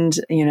stipend.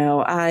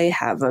 I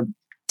have a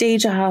day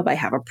job. I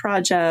have a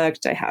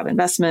project. I have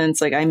investments.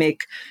 Like I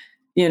make,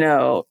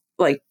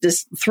 like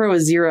just throw a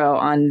zero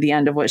on the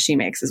end of what she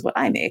makes is what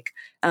I make.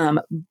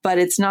 But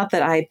it's not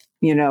that I,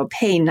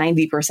 pay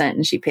 90%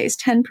 and she pays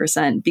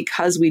 10%,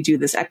 because we do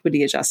this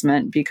equity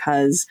adjustment,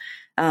 because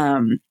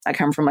I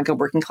come from like a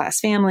working class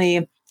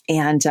family.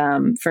 And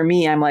for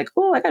me, I'm like,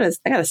 oh, I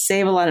gotta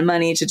save a lot of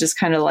money to just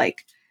kind of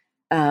like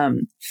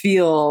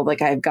feel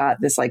like I've got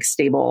this like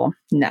stable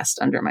nest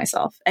under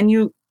myself. And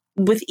you,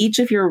 with each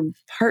of your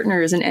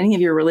partners in any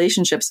of your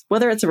relationships,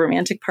 whether it's a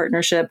romantic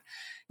partnership,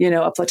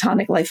 a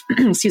platonic life,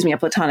 a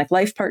platonic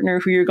life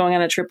partner who you're going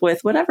on a trip with,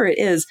 whatever it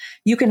is,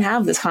 you can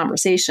have this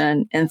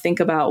conversation and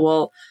think about,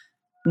 well,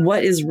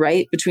 what is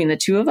right between the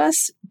two of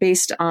us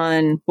based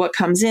on what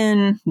comes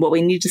in, what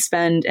we need to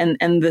spend,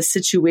 and the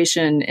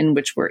situation in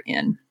which we're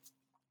in.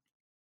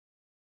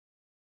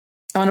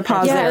 I want to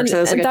pause there because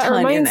there's like a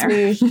ton in there.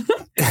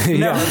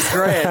 No, it's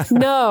great.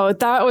 No,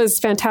 that was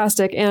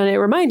fantastic. And it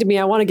reminded me,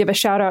 I want to give a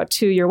shout out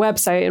to your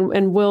website,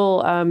 and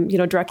we'll,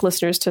 direct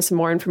listeners to some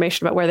more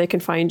information about where they can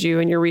find you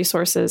and your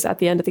resources at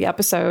the end of the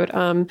episode.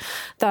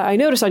 That I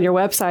noticed on your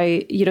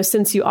website,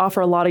 since you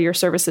offer a lot of your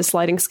services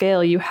sliding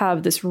scale, you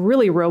have this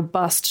really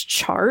robust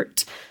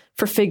chart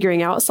for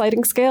figuring out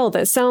sliding scale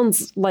that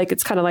sounds like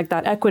it's kind of like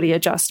that equity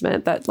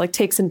adjustment that like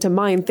takes into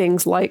mind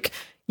things like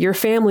your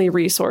family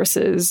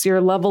resources, your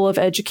level of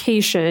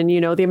education,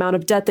 the amount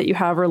of debt that you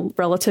have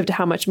relative to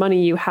how much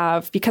money you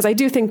have. Because I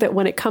do think that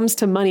when it comes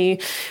to money,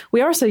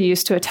 we are so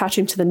used to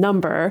attaching to the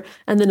number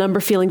and the number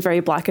feeling very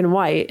black and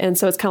white. And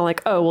so it's kind of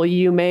like, oh, well,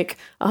 you make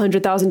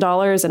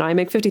 $100,000 and I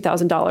make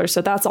 $50,000.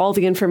 So that's all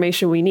the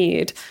information we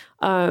need.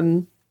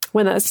 When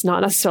that's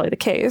not necessarily the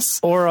case.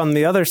 Or on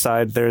the other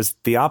side, there's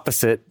the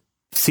opposite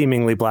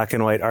seemingly black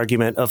and white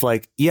argument of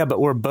like, yeah, but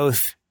we're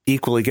both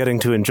equally getting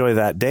to enjoy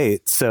that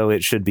date, so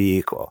it should be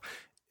equal.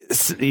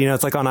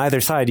 It's like on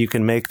either side you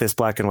can make this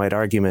black and white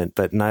argument,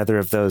 but neither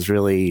of those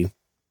really,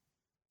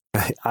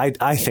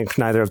 I think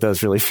neither of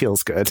those really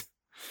feels good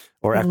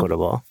or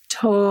equitable.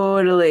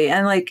 Totally.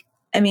 And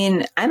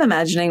I'm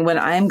imagining when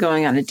I'm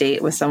going on a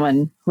date with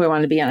someone who I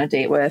want to be on a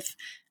date with,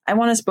 I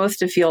want us both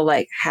to feel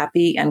like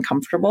happy and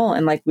comfortable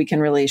and like we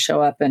can really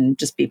show up and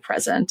just be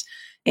present.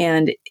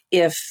 And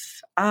if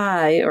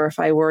I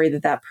worry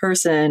that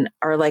person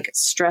are like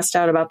stressed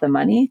out about the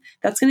money,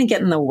 that's going to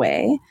get in the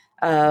way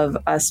of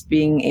us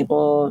being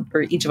able,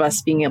 or each of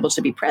us being able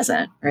to be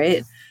present,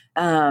 right?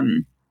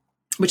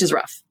 Which is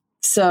rough.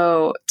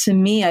 So to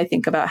me, I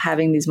think about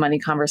having these money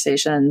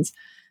conversations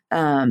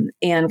and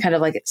kind of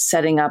like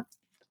setting up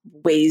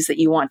ways that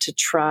you want to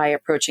try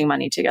approaching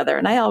money together.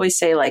 And I always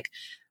say like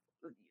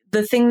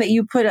the thing that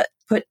you put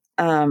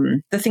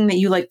the thing that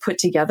you like put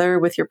together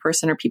with your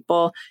person or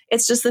people,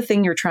 it's just the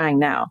thing you're trying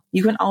now.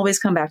 You can always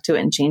come back to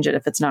it and change it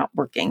if it's not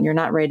working. You're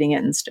not writing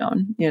it in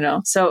stone,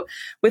 So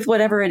with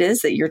whatever it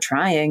is that you're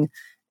trying,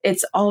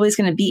 it's always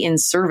going to be in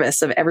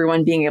service of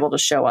everyone being able to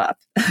show up,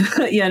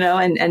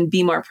 and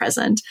be more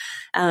present.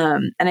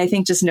 And I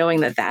think just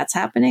knowing that that's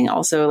happening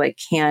also like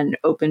can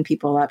open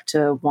people up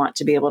to want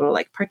to be able to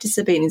like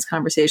participate in these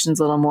conversations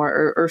a little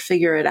more or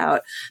figure it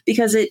out,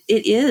 because it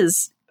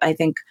is, I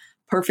think,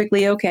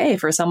 perfectly okay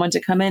for someone to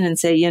come in and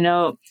say,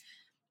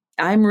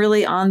 I'm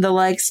really on the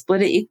like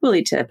split it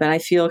equally tip. And I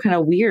feel kind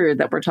of weird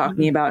that we're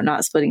talking about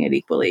not splitting it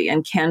equally.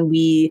 And can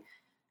we,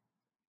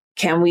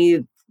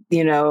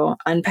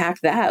 unpack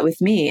that with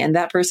me? And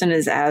that person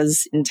is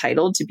as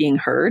entitled to being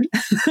heard,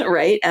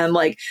 right? And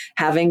like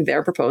having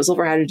their proposal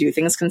for how to do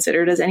things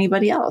considered as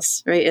anybody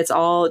else, right? It's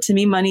all, to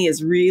me, money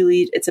is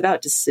really, it's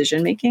about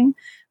decision making,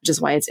 which is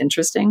why it's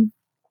interesting,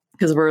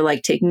 because we're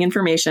like taking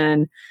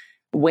information,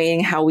 weighing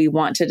how we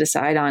want to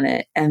decide on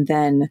it, and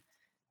then,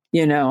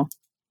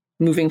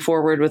 moving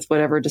forward with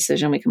whatever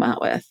decision we come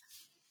out with.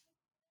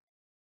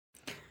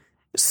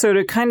 So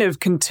to kind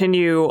of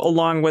continue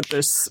along with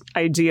this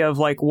idea of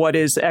like, what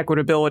is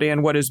equitability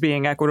and what is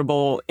being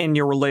equitable in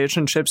your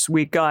relationships,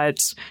 we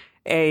got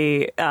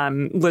a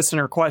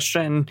listener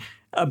question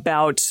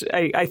about,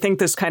 I think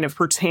this kind of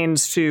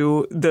pertains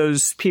to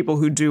those people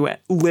who do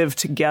live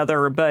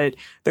together. But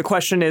the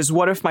question is,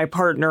 what if my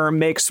partner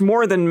makes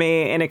more than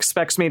me and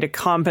expects me to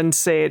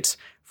compensate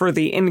for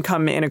the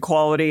income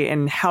inequality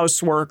in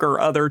housework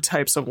or other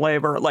types of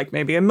labor, like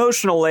maybe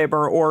emotional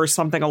labor or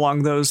something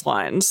along those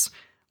lines?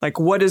 Like,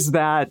 what does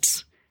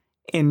that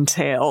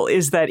entail?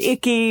 Is that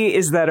icky?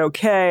 Is that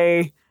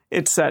okay?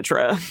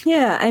 Etc.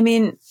 Yeah. I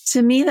mean,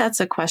 to me, that's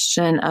a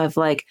question of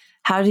like,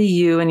 how do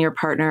you and your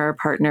partner or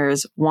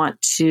partners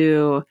want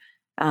to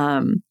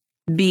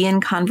be in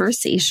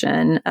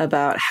conversation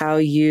about how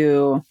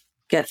you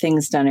get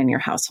things done in your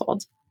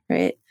household,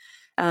 right?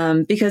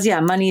 Because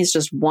money is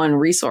just one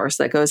resource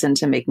that goes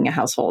into making a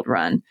household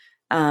run.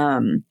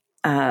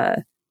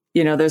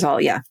 There's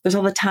all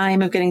the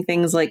time of getting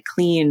things like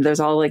cleaned. There's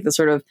all like the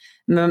sort of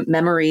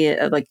memory,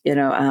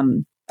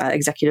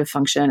 executive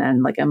function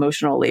and like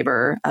emotional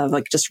labor of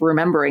like just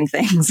remembering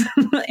things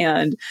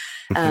and,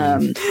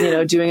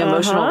 doing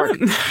emotional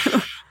work.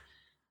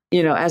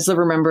 As the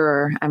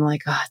rememberer, I'm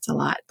like, oh, it's a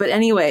lot. But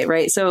anyway,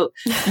 right. So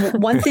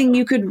one thing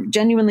you could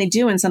genuinely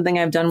do, and something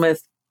I've done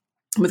with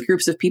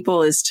groups of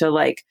people, is to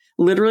like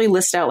literally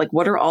list out like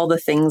what are all the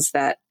things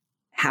that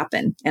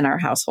happen in our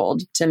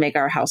household to make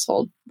our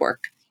household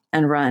work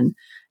and run.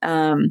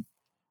 And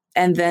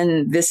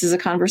then this is a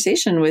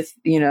conversation with,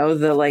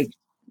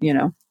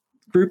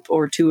 group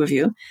or two of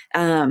you.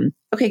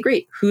 Okay,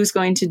 great. Who's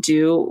going to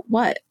do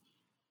what?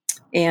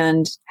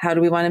 And how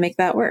do we want to make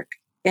that work?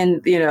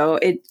 And,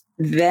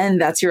 then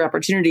that's your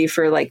opportunity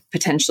for like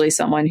potentially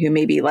someone who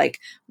maybe like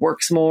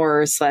works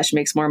more /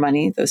 makes more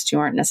money. Those two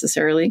aren't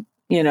necessarily,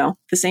 the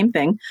same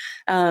thing.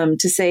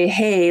 To say,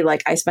 hey,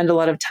 like I spend a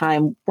lot of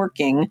time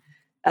working.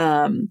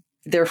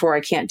 Therefore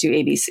I can't do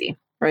ABC.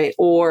 Right.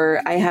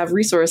 Or I have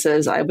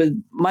resources. I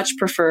would much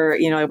prefer,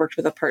 I worked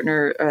with a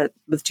partner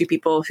with two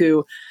people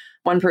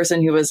one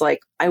person who was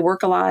like, I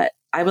work a lot.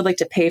 I would like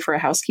to pay for a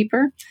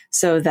housekeeper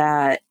so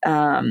that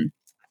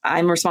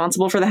I'm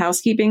responsible for the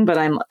housekeeping, but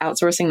I'm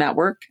outsourcing that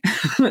work.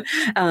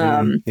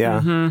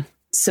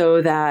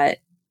 So that,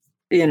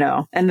 you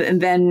know,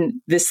 and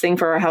then this thing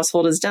for our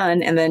household is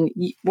done. And then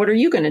what are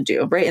you going to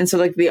do? Right. And so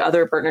like the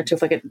other partner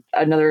took like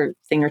another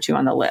thing or two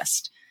on the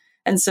list.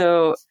 And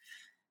so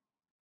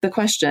the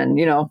question,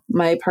 you know,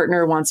 my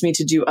partner wants me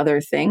to do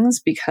other things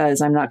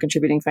because I'm not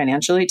contributing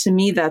financially. To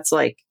me, that's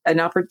like an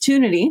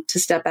opportunity to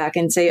step back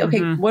and say, okay,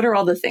 what are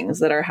all the things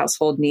that our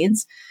household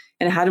needs?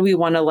 And how do we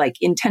want to like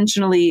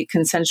intentionally,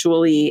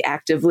 consensually,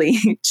 actively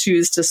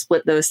choose to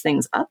split those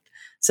things up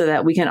so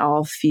that we can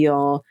all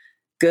feel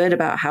good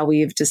about how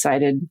we've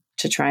decided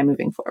to try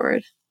moving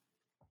forward?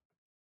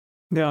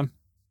 Yeah,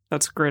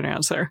 that's a great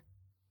answer.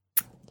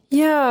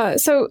 Yeah.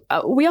 So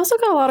we also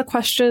got a lot of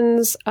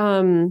questions,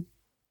 you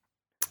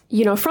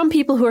know, from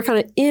people who are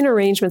kind of in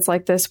arrangements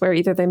like this, where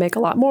either they make a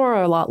lot more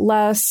or a lot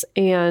less.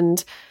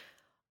 And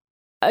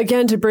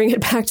again, to bring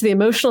it back to the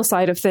emotional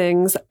side of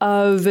things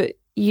of,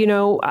 you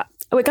know,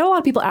 we got a lot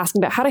of people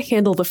asking about how to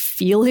handle the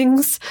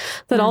feelings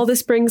that all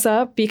this brings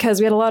up, because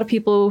we had a lot of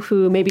people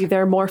who maybe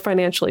they're more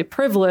financially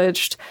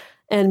privileged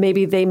and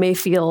maybe they may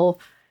feel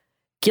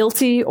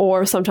guilty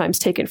or sometimes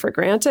taken for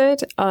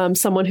granted.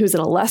 Someone who's in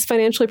a less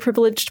financially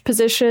privileged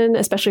position,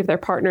 especially if their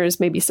partner is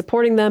maybe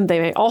supporting them, they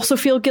may also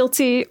feel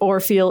guilty or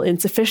feel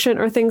insufficient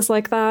or things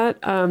like that.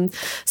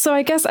 So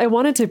I guess I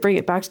wanted to bring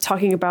it back to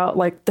talking about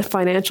like the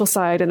financial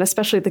side and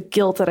especially the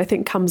guilt that I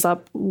think comes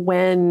up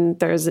when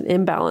there's an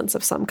imbalance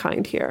of some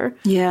kind here.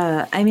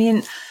 Yeah. I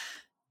mean,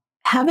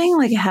 having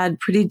like had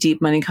pretty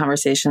deep money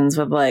conversations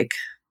with like,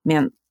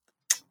 man,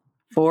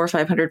 400 or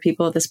 500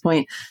 people at this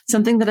point,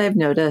 something that I've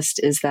noticed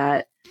is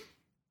that,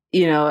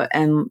 you know,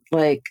 and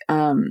like,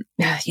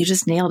 you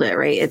just nailed it,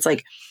 right? It's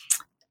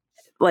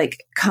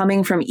like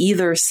coming from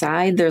either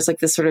side, there's like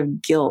this sort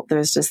of guilt,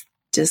 there's just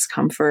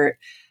discomfort.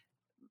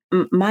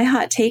 My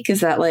hot take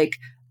is that like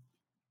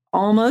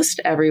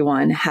almost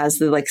everyone has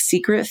the like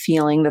secret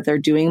feeling that they're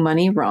doing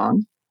money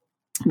wrong,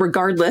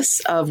 regardless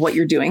of what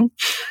you're doing.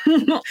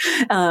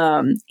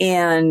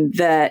 And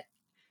that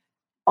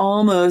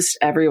almost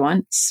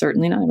everyone,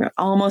 certainly not everyone,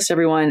 almost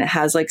everyone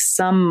has like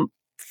some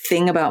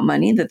thing about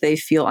money that they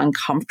feel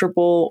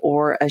uncomfortable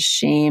or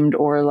ashamed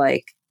or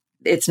like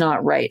it's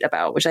not right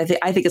about, which I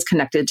think is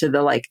connected to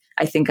the like,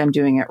 I think I'm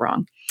doing it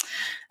wrong.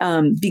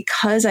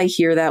 Because I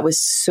hear that with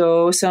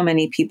so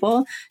many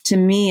people, to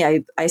me,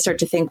 I start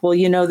to think, well,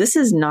 you know, this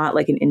is not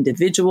like an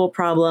individual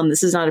problem.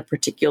 This is not a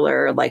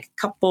particular like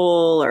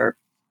couple or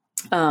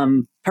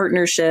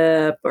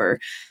partnership or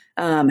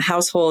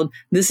household.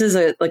 This is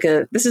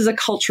a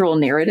cultural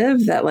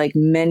narrative that like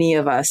many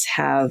of us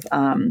have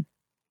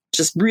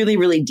just really,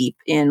 really deep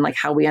in like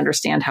how we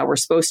understand how we're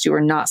supposed to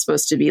or not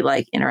supposed to be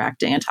like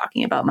interacting and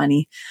talking about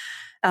money.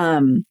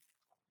 And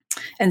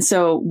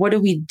so what do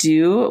we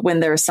do when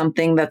there's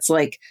something that's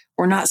like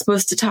we're not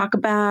supposed to talk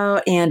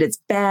about and it's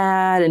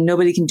bad and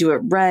nobody can do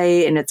it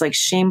right and it's like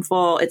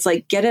shameful? It's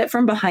like get it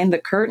from behind the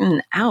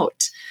curtain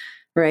out.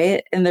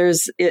 Right. And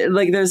there's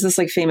this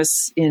like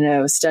famous, you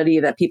know, study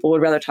that people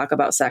would rather talk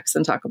about sex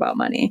than talk about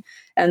money.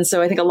 And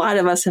so I think a lot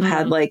of us have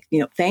had like,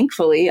 you know,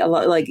 thankfully a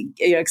lot like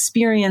you know,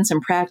 experience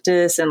and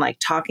practice and like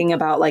talking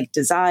about like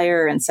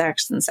desire and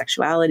sex and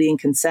sexuality and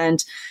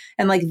consent.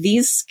 And like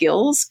these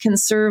skills can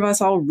serve us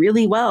all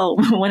really well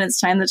when it's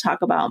time to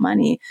talk about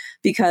money,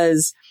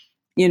 because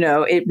you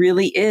know, it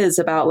really is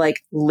about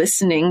like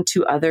listening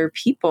to other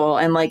people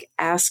and like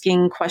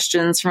asking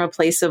questions from a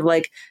place of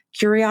like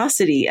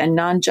curiosity and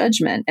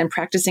non-judgment and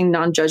practicing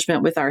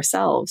non-judgment with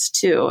ourselves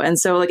too. And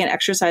so like an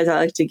exercise I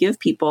like to give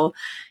people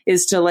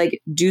is to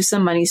like do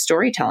some money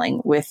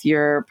storytelling with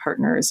your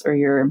partners or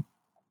your,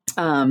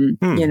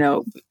 you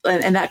know,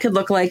 and that could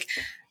look like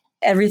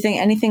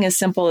anything as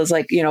simple as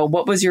like, you know,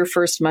 what was your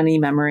first money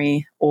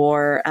memory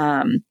or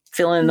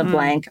fill in the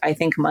blank. I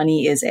think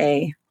money is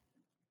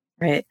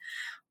right.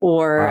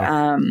 Or,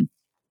 wow.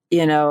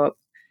 You know,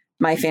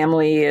 my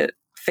family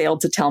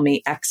failed to tell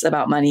me X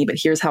about money, but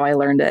here's how I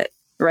learned it,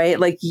 right?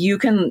 Like you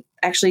can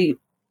actually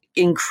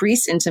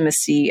increase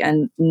intimacy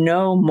and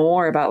know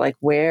more about like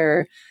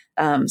where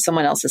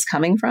someone else is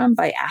coming from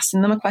by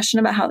asking them a question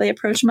about how they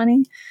approach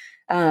money.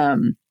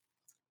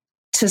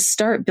 To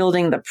start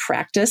building the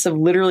practice of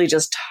literally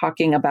just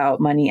talking about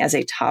money as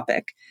a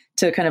topic,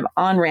 to kind of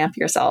on-ramp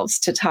yourselves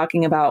to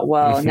talking about,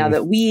 well, now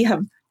that we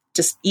have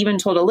just even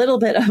told a little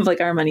bit of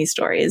like our money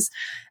stories,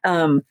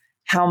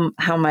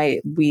 how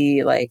might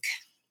we like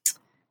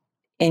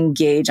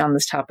engage on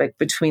this topic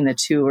between the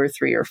 2 or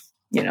 3 or,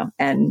 you know,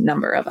 n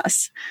number of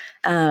us.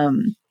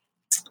 And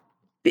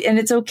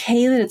it's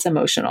okay that it's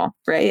emotional,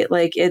 right?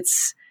 Like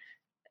it's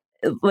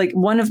like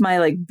one of my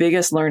like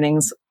biggest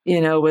learnings,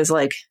 you know, was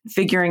like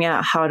figuring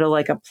out how to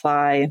like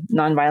apply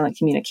nonviolent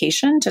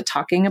communication to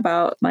talking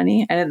about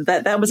money. And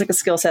that was like a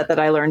skill set that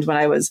I learned when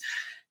I was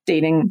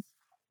dating,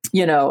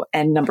 you know,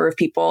 and number of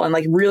people, and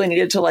like really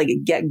needed to like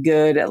get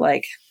good at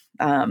like,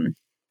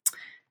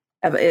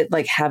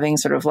 like having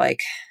sort of like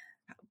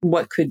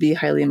what could be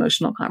highly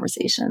emotional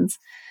conversations.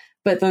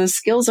 But those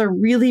skills are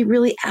really,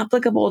 really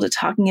applicable to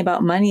talking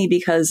about money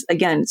because,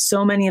 again,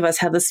 so many of us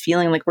have this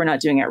feeling like we're not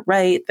doing it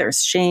right.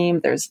 There's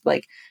shame. There's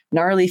like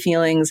gnarly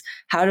feelings.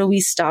 How do we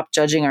stop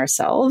judging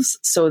ourselves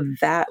so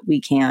that we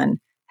can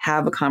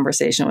have a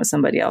conversation with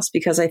somebody else?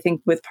 Because I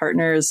think with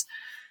partners,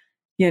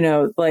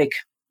 like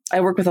I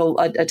work with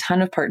a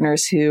ton of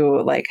partners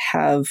who like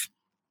have,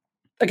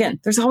 again,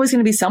 there's always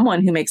going to be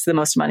someone who makes the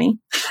most money.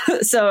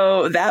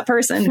 So that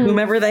person,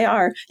 whomever they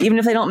are, even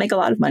if they don't make a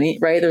lot of money,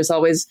 right? There's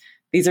always,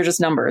 these are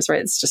just numbers, right?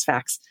 It's just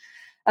facts.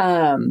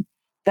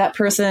 That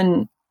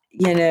person,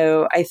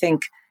 I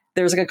think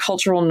there's like a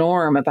cultural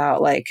norm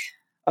about like,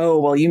 oh,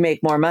 well, you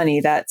make more money.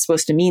 That's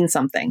supposed to mean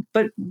something.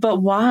 But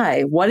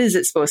why? What is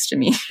it supposed to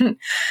mean?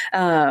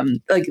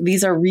 Like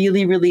these are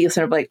really, really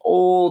sort of like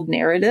old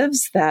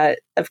narratives that,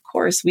 of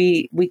course,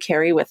 we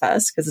carry with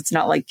us because it's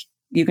not like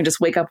you can just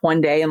wake up one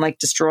day and like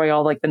destroy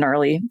all like the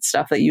gnarly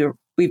stuff that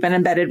we've been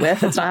embedded with.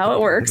 That's not how it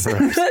works.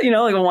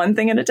 Like one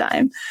thing at a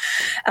time.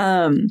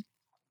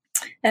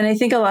 And I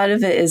think a lot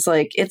of it is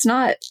like, it's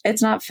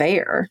not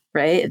fair,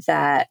 right?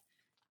 That,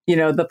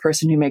 the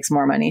person who makes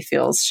more money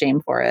feels shame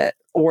for it,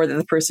 or that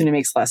the person who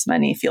makes less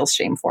money feels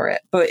shame for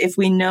it. But if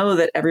we know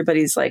that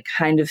everybody's like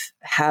kind of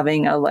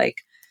having a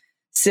like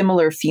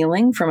similar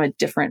feeling from a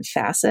different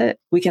facet,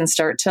 we can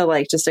start to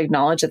like just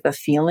acknowledge that the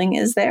feeling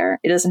is there.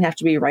 It doesn't have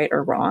to be right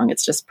or wrong.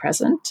 It's just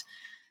present.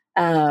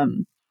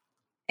 And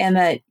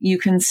that you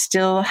can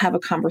still have a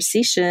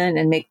conversation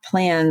and make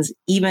plans,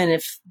 even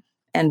if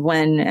and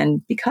when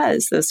and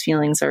because those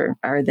feelings are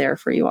there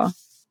for you all.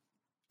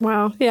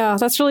 Wow. Yeah,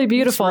 that's really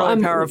beautiful. It's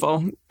really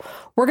powerful.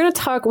 We're going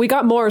to talk, we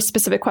got more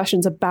specific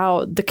questions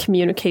about the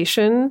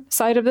communication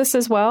side of this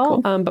as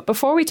well. Cool. But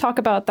before we talk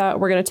about that,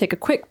 we're going to take a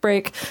quick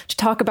break to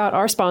talk about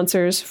our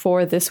sponsors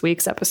for this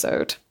week's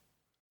episode.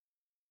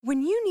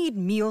 When you need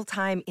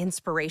mealtime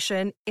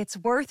inspiration, it's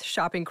worth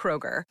shopping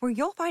Kroger, where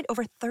you'll find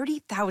over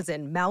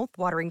 30,000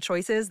 mouth-watering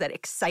choices that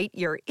excite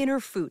your inner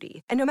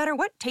foodie. And no matter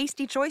what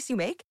tasty choice you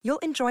make, you'll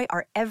enjoy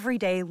our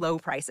everyday low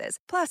prices,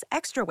 plus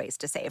extra ways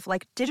to save,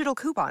 like digital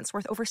coupons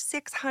worth over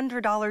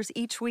 $600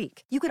 each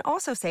week. You can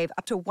also save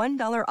up to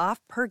 $1 off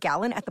per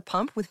gallon at the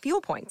pump with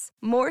fuel points.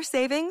 More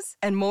savings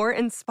and more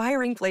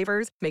inspiring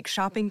flavors make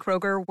shopping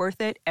Kroger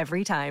worth it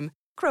every time.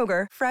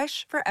 Kroger,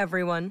 fresh for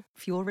everyone.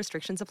 Fuel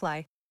restrictions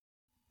apply.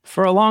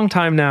 For a long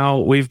time now,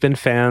 we've been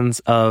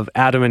fans of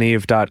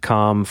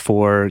adamandeve.com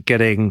for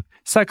getting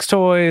sex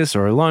toys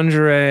or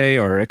lingerie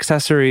or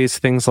accessories,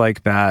 things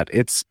like that.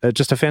 It's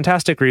just a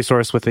fantastic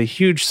resource with a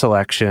huge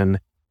selection.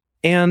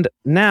 And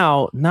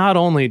now, not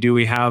only do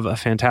we have a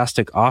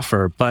fantastic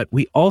offer, but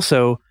we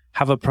also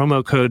have a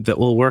promo code that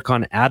will work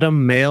on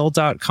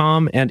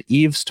adammail.com and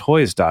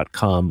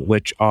evestoys.com,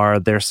 which are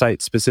their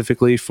sites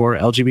specifically for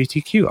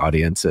LGBTQ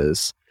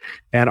audiences.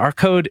 And our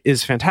code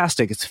is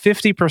fantastic. It's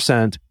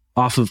 50%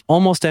 off of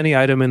almost any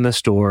item in the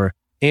store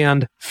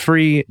and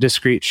free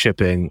discreet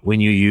shipping when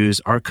you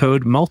use our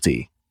code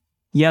MULTI.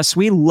 Yes,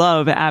 we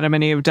love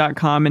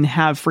adamandeve.com and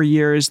have for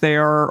years. They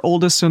are our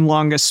oldest and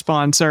longest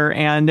sponsor,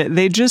 and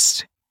they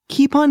just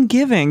keep on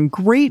giving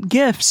great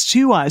gifts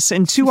to us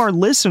and to our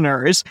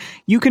listeners.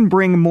 You can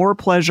bring more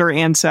pleasure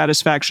and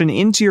satisfaction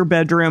into your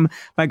bedroom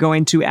by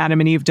going to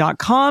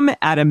adamandeve.com,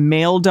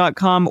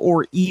 adammail.com,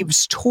 or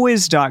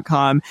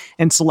evestoys.com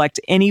and select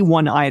any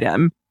one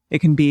item.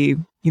 It can be,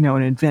 an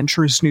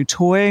adventurous new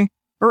toy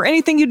or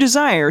anything you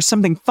desire,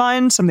 something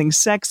fun, something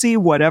sexy,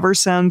 whatever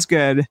sounds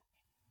good.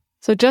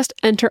 So just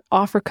enter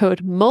offer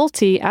code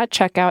MULTI at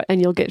checkout and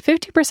you'll get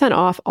 50%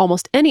 off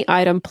almost any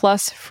item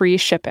plus free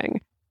shipping.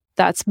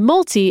 That's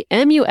MULTI,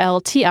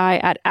 M-U-L-T-I,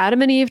 at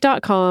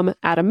adamandeve.com,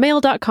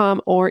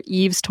 adammail.com, or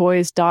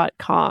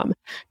evestoys.com.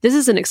 This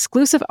is an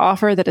exclusive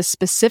offer that is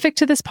specific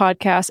to this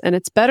podcast, and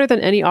it's better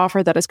than any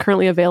offer that is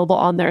currently available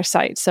on their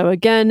site. So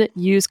again,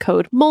 use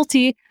code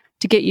MULTI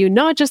to get you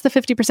not just the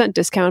 50%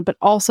 discount, but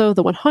also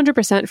the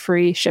 100%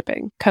 free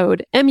shipping.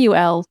 Code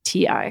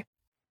MULTI.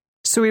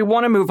 So we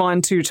want to move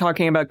on to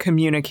talking about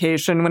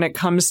communication when it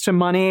comes to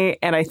money.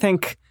 And I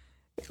think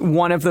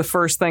one of the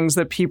first things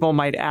that people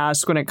might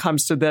ask when it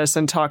comes to this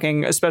and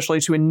talking, especially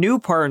to a new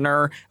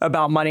partner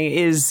about money,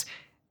 is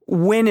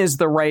when is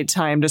the right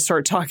time to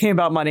start talking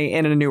about money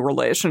in a new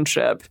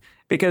relationship?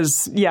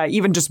 Because,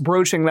 even just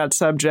broaching that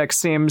subject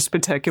seems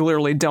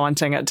particularly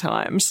daunting at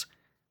times.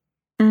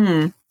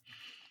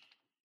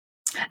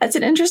 That's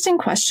an interesting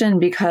question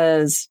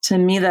because to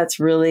me, that's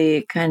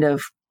really kind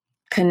of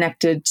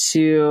connected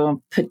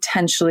to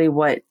potentially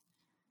what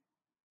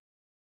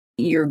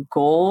your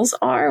goals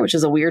are, which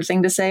is a weird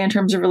thing to say in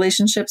terms of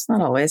relationships,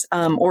 not always,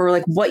 or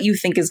like what you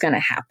think is going to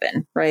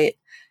happen. Right.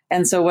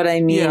 And so what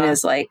I mean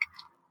is like,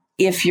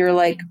 if you're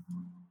like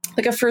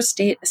a first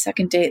date, a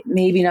second date,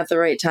 maybe not the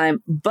right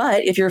time,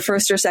 but if your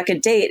first or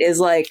second date is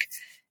like,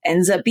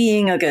 ends up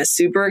being like a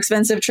super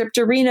expensive trip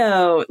to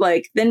Reno,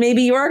 like then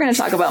maybe you are going to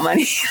talk about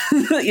money,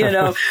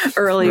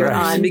 earlier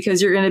on,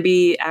 because you're going to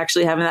be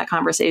actually having that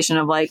conversation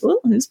of like, well,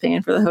 who's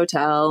paying for the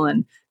hotel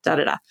and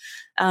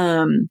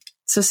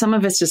So some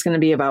of it's just going to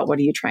be about what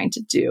are you trying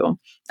to do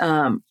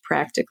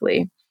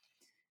practically.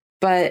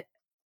 But,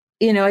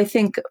 I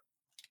think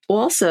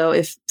also,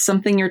 if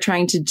something you're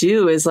trying to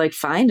do is like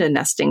find a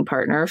nesting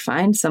partner,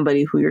 find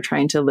somebody who you're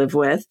trying to live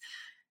with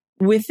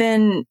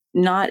within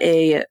not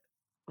a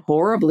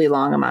horribly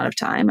long amount of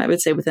time, I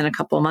would say within a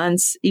couple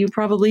months, you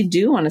probably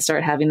do want to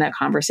start having that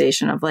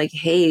conversation of like,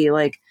 hey,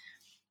 like,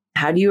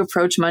 how do you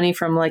approach money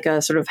from like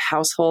a sort of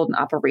household and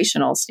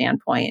operational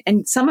standpoint?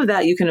 And some of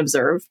that you can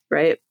observe,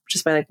 right?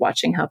 Just by like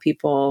watching how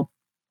people,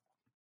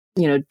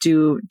 you know,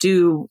 do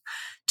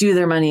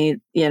their money,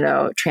 you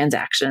know,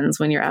 transactions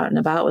when you're out and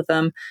about with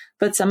them.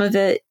 But some of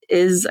it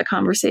is a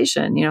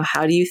conversation. You know,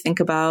 how do you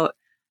think about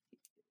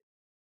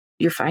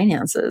your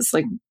finances?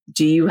 Like,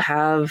 do you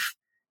have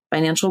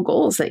financial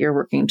goals that you're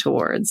working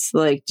towards?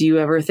 Like, do you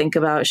ever think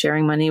about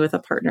sharing money with a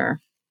partner?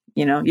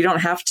 You know, you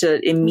don't have to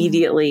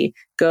immediately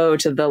go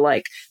to the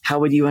like, how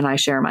would you and I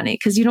share money?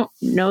 Because you don't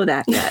know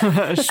that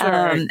yet.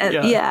 Sure.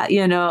 Yeah,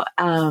 you know,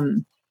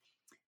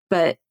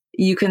 but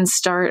you can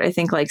start, I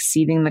think, like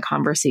seeding the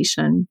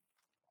conversation.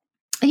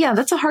 Yeah,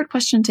 that's a hard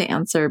question to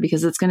answer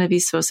because it's going to be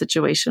so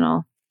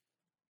situational.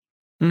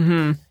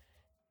 Mm-hmm.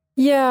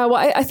 Yeah, well,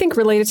 I think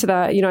related to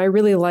that, you know, I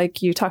really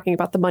like you talking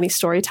about the money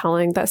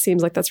storytelling. That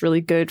seems like that's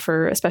really good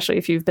for, especially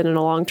if you've been in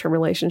a long-term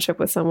relationship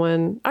with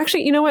someone.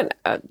 Actually, you know what?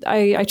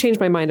 I changed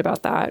my mind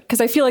about that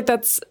because I feel like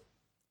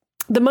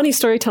the money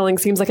storytelling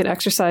seems like an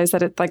exercise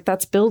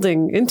that's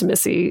building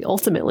intimacy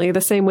ultimately,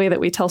 the same way that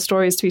we tell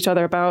stories to each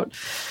other about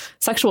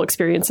sexual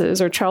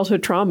experiences or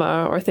childhood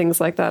trauma or things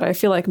like that. I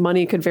feel like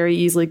money could very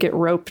easily get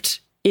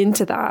roped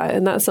into that.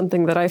 And that's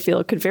something that I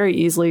feel could very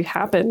easily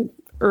happen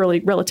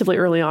relatively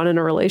early on in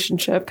a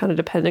relationship, kind of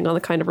depending on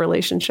the kind of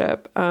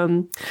relationship.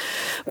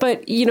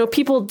 But, you know,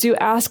 people do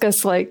ask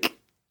us like,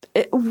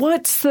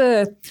 what's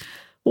the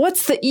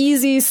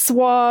easy,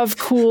 suave,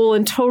 cool,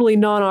 and totally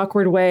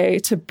non-awkward way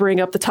to bring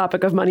up the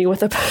topic of money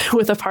with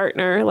a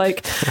partner?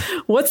 Like,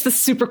 what's the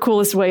super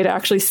coolest way to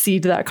actually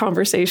seed that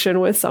conversation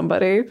with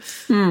somebody?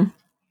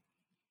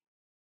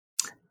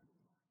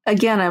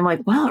 Again, I'm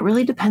like, well, it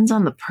really depends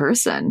on the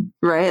person,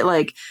 right?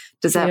 Like,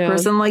 does that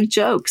person like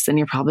jokes? Then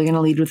you're probably going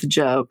to lead with a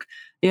joke,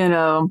 you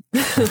know,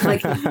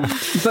 like,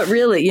 but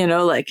really, you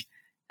know, like,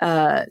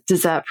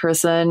 does that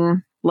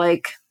person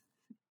like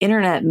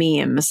internet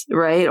memes,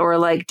 right? Or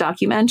like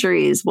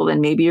documentaries? Well,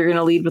 then maybe you're going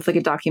to lead with like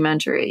a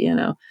documentary, you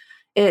know.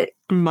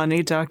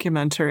 Money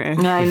documentary.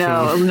 I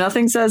know.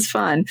 Nothing says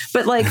fun.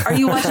 But like, are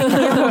you watching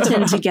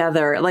Hamilton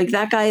together? Like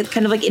that guy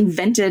kind of like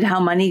invented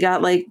how money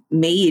got like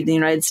made in the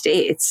United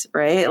States,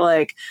 right?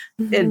 Like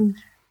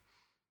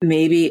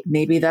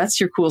maybe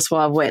that's your cool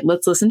suave way.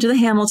 Let's listen to the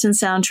Hamilton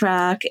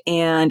soundtrack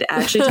and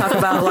actually talk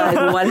about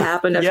like what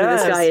happened after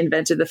this guy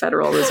invented the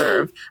Federal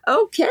Reserve.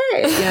 Okay.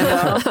 You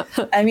know,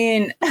 I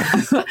mean,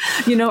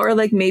 you know, or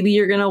like maybe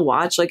you're going to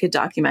watch like a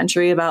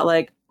documentary about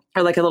like,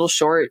 or like a little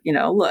short, you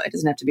know, look, it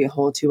doesn't have to be a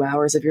whole 2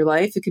 hours of your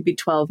life. It could be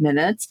 12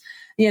 minutes,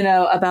 you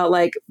know, about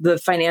like the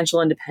financial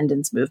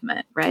independence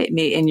movement, right?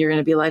 And you're going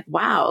to be like,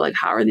 wow, like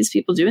how are these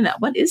people doing that?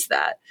 What is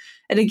that?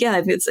 And again,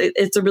 I think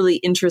it's a really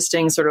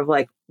interesting sort of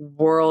like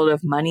world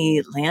of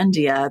money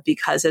landia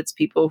because it's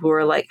people who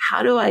are like,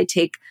 how do I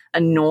take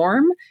a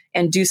norm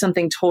and do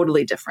something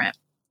totally different,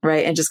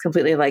 right? And just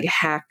completely like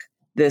hack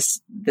this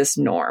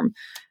norm,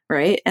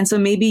 right? And so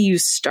maybe you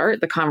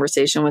start the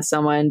conversation with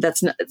someone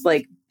that's not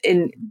like,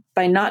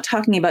 by not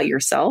talking about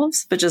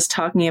yourselves, but just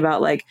talking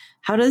about like,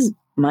 how does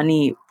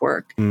money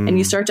work? And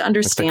you start to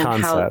understand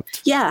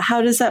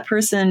how does that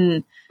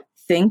person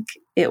think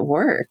it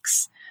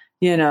works,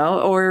 you know,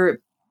 or,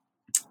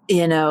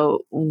 you know,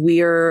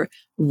 we're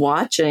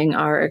watching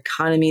our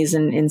economies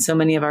in so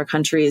many of our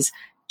countries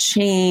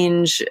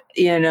change,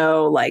 you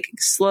know, like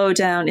slow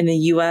down. In the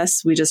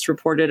US, we just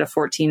reported a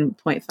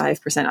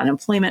 14.5%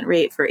 unemployment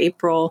rate for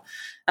April.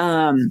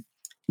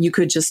 You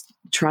could just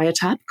try a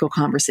topical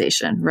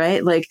conversation,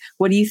 right? Like,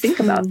 what do you think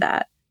about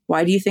that?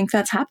 Why do you think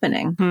that's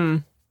happening?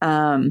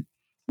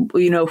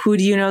 You know, who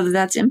do you know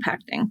that's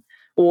impacting?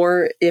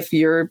 Or if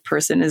your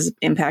person is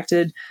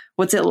impacted,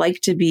 what's it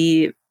like to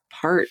be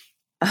part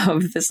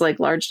of this like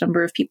large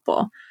number of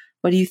people?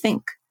 What do you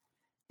think?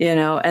 You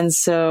know, and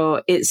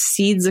so it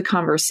seeds a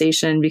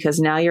conversation because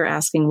now you're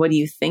asking, what do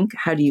you think?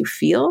 How do you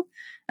feel?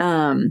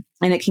 And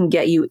it can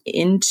get you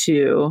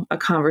into a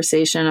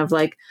conversation of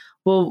like,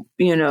 well,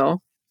 you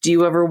know, do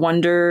you ever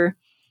wonder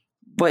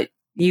what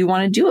you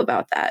want to do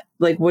about that?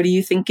 Like, what are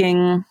you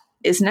thinking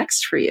is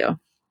next for you?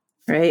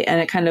 Right.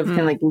 And it kind of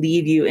can like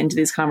lead you into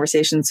these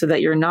conversations so that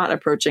you're not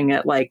approaching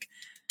it like,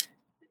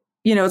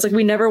 you know, it's like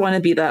we never want to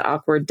be that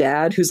awkward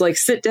dad who's like,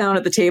 sit down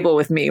at the table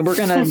with me. We're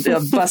going to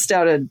bust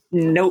out a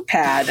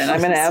notepad and I'm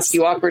going to ask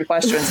you awkward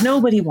questions.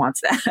 Nobody wants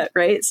that.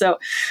 Right. So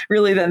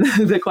really then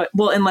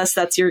well, unless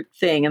that's your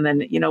thing. And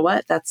then, you know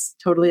what? That's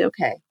totally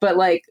okay. But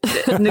like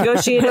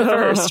negotiate it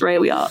first, right?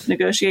 We all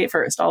negotiate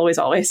first. Always.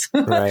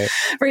 Right.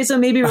 Right. So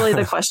maybe really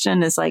the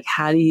question is like,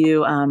 how do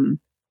you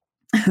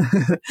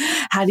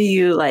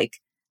like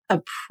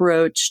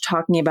approach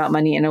talking about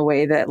money in a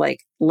way that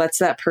like lets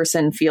that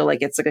person feel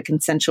like it's like a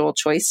consensual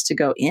choice to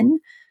go in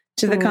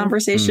to the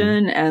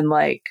conversation. And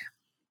like,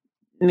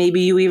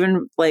 maybe you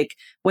even like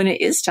when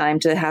it is time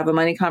to have a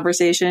money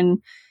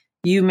conversation,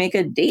 you make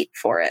a date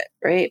for it,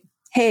 right?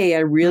 Hey, I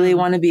really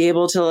want to be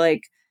able to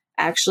like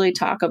actually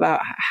talk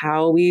about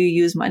how we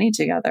use money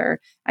together.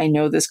 I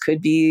know this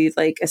could be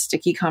like a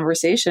sticky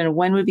conversation.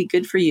 When would be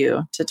good for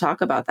you to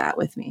talk about that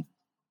with me?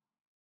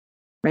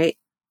 Right?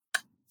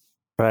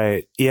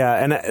 Right.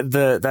 Yeah. And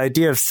the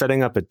idea of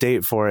setting up a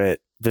date for it,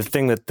 the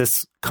thing that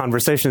this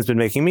conversation has been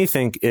making me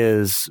think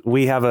is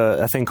we have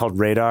a thing called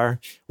Radar,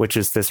 which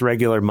is this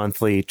regular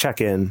monthly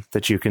check-in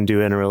that you can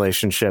do in a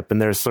relationship.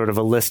 And there's sort of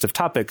a list of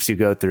topics you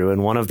go through.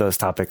 And one of those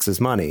topics is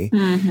money.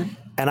 Mm-hmm.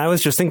 And I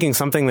was just thinking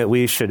something that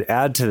we should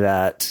add to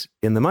that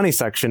in the money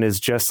section is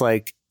just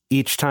like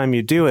each time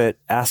you do it,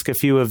 ask a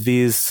few of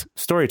these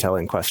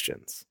storytelling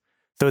questions.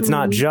 So it's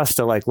not just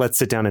a like, let's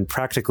sit down and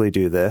practically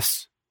do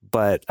this.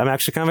 But I'm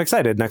actually kind of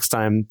excited next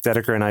time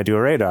Dedeker and I do a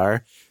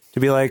Radar to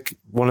be like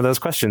one of those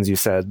questions you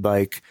said,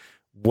 like,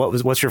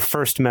 what's your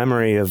first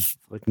memory of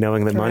like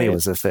knowing that money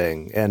was a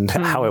thing and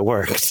how it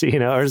worked, you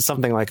know, or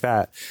something like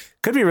that.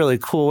 Could be a really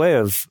cool way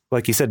of,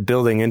 like you said,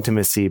 building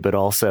intimacy, but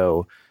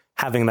also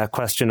having that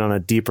question on a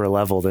deeper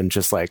level than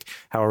just like,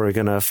 how are we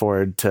going to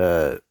afford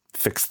to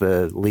fix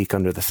the leak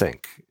under the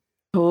sink?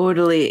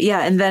 Totally.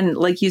 Yeah. And then,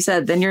 like you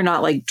said, then you're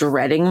not like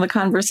dreading the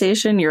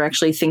conversation. You're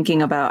actually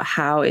thinking about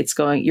how it's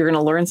going. You're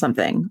going to learn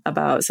something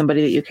about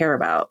somebody that you care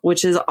about,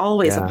 which is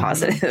always a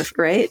positive,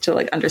 right? To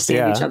like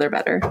understand each other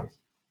better.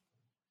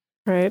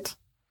 Right.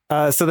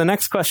 So the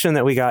next question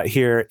that we got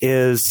here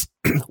is,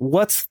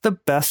 what's the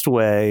best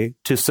way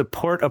to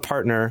support a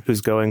partner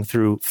who's going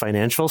through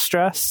financial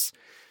stress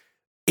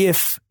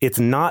if it's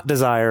not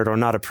desired or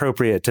not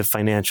appropriate to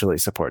financially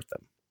support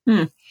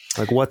them?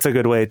 Like, what's a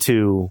good way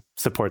to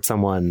support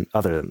someone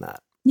other than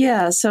that?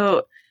 Yeah.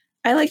 So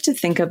I like to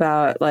think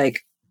about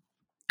like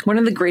one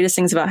of the greatest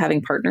things about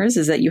having partners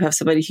is that you have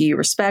somebody who you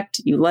respect,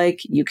 you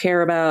like, you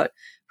care about,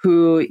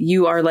 who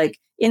you are like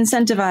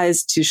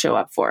incentivized to show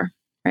up for.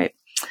 Right.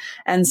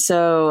 And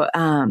so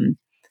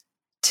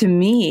to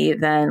me,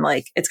 then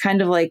like it's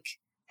kind of like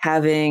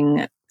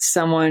having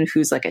someone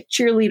who's like a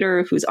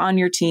cheerleader, who's on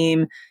your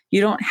team.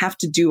 You don't have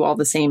to do all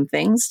the same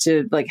things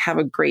to like have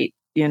a great,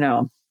 you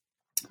know,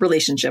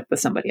 relationship with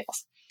somebody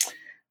else.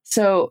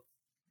 So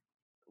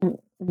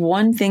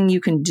one thing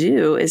you can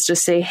do is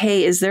just say,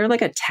 hey, is there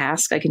like a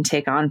task I can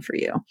take on for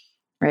you?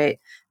 Right.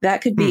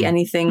 That could be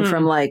anything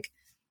from like,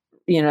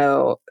 you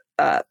know,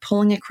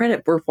 pulling a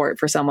credit report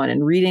for someone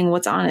and reading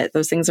what's on it.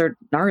 Those things are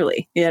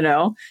gnarly, you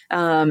know?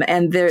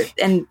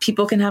 And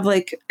people can have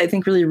like, I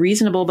think really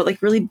reasonable, but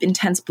like really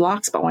intense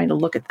blocks about wanting to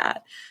look at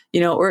that, you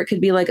know, or it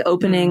could be like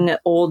opening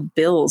old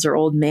bills or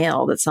old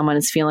mail that someone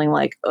is feeling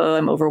like, oh,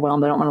 I'm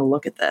overwhelmed. I don't want to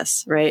look at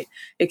this. Right.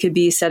 It could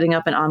be setting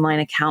up an online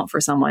account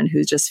for someone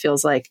who just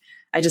feels like,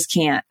 I just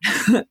can't.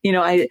 You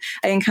know, I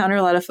encounter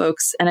a lot of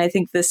folks, and I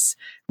think this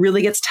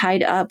really gets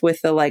tied up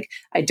with the like,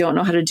 I don't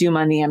know how to do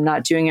money. I'm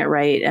not doing it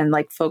right. And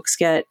like folks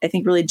get, I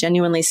think, really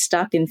genuinely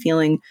stuck in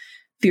feeling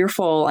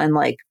fearful and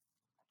like,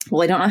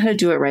 well, I don't know how to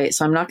do it right,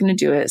 so I'm not going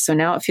to do it. So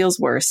now it feels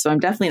worse. So I'm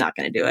definitely not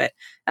going to do it.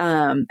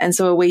 And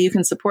so a way you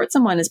can support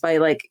someone is by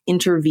like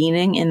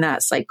intervening in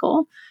that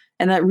cycle.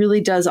 And that really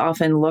does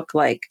often look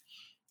like,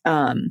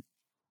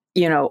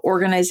 you know,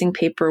 organizing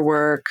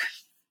paperwork,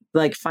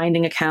 like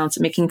finding accounts,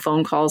 making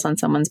phone calls on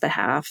someone's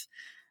behalf.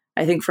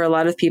 I think for a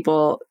lot of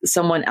people,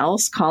 someone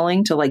else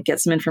calling to like get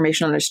some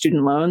information on their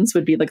student loans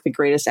would be like the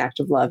greatest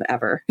act of love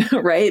ever,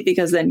 right?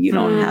 Because then you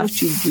don't have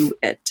to do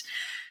it.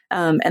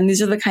 And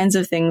these are the kinds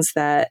of things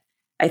that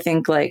I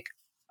think like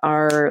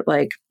are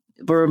like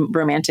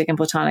romantic and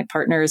platonic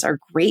partners are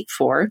great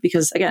for,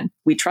 because again,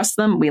 we trust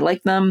them, we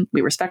like them,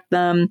 we respect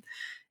them.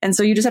 And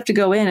so you just have to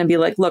go in and be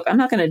like, look, I'm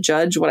not going to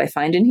judge what I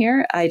find in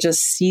here. I just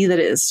see that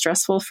it is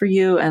stressful for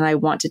you and I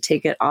want to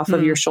take it off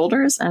of your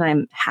shoulders, and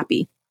I'm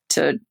happy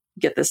to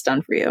get this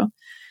done for you.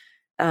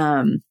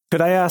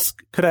 Could I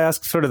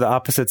ask sort of the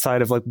opposite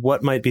side of like,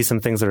 what might be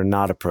some things that are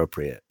not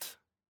appropriate?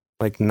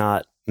 Like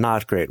not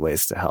great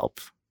ways to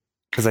help?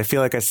 Because I feel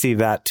like I see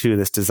that too,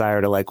 this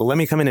desire to like, well, let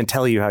me come in and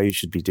tell you how you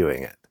should be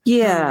doing it.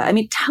 Yeah. I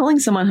mean, telling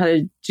someone how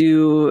to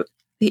do,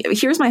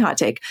 here's my hot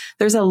take.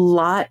 There's a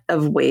lot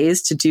of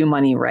ways to do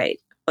money right.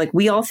 Like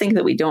we all think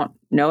that we don't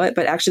know it,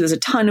 but actually there's a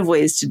ton of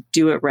ways to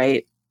do it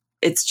right.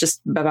 It's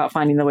just about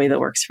finding the way that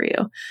works for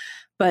you.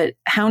 But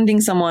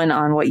hounding someone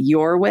on what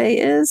your way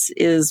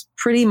is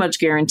pretty much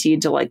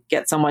guaranteed to like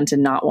get someone to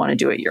not want to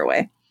do it your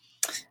way.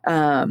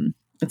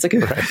 It's like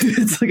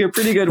it's like a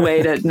pretty good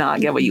way to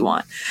not get what you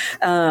want.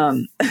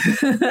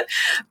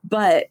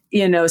 But,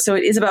 you know, so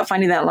it is about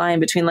finding that line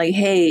between like,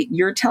 hey,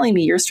 you're telling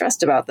me you're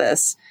stressed about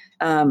this.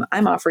 I'm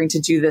offering to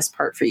do this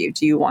part for you.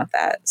 Do you want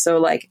that? So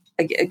like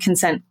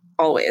consent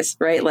always,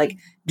 right? Like,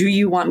 do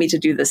you want me to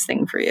do this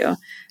thing for you?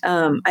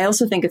 I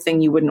also think a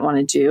thing you wouldn't want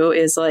to do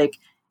is like,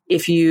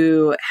 if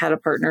you had a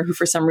partner who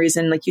for some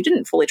reason, like you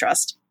didn't fully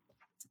trust,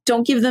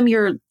 don't give them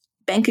your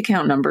bank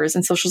account numbers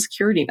and social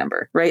security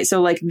number, right?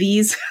 So like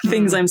these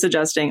things I'm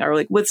suggesting are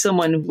like with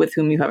someone with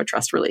whom you have a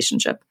trust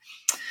relationship.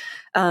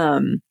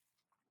 You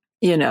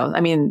know, I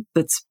mean,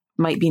 that's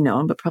might be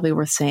known, but probably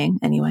worth saying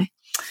anyway.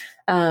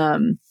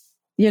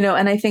 You know,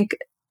 and I think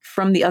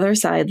from the other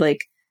side,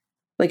 like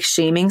like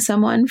shaming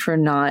someone for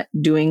not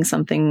doing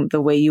something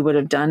the way you would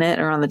have done it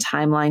or on the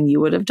timeline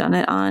you would have done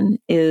it on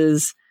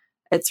it's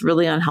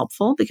really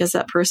unhelpful, because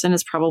that person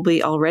is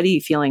probably already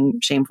feeling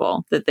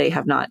shameful that they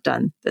have not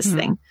done this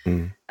thing.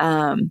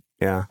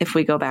 Yeah. If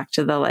we go back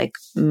to the, like,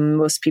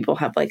 most people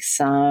have like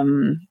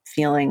some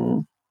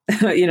feeling,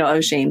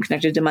 of shame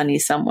connected to money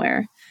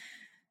somewhere.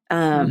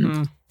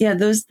 Yeah,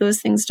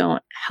 those things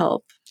don't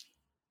help.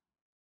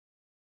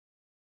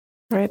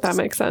 Right. That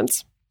makes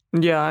sense.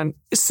 Yeah.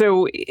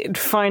 So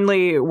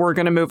finally, we're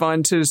going to move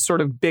on to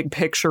sort of big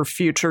picture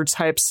future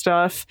type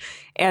stuff.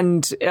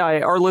 And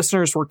our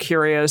listeners were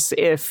curious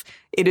if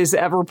it is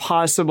ever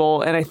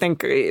possible. And I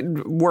think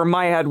where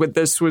my head with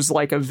this was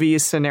like a V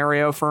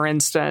scenario, for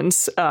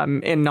instance,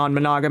 in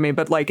non-monogamy.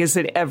 But like, is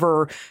it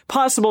ever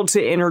possible to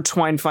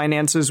intertwine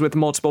finances with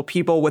multiple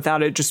people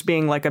without it just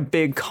being like a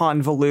big,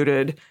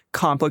 convoluted,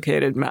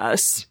 complicated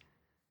mess?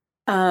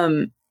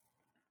 It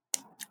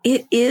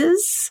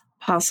is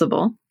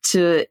possible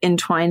to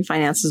entwine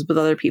finances with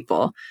other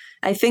people.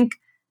 I think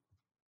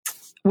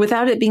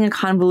without it being a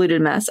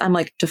convoluted mess, I'm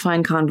like,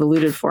 define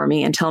convoluted for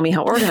me and tell me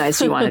how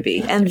organized you want to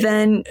be. And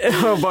then,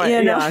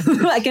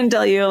 I can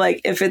tell you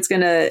like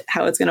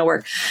how it's going to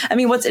work. I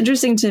mean, what's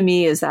interesting to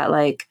me is that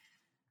like,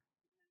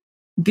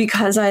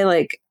 because I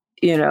like,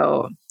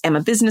 am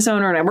a business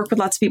owner and I work with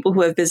lots of people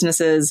who have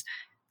businesses,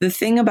 the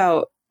thing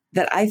about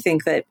that I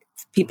think that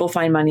people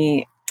find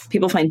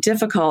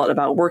difficult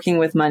about working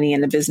with money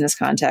in a business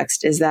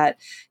context is that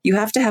you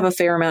have to have a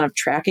fair amount of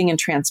tracking and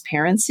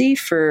transparency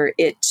for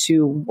it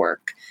to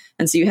work.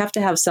 And so you have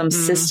to have some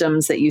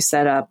systems that you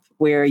set up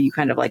where you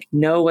kind of like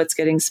know what's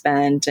getting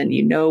spent and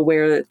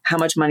how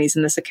much money's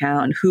in this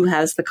account and who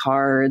has the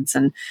cards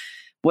and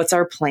what's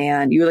our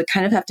plan. You like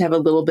kind of have to have a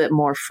little bit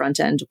more front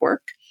end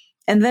work.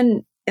 And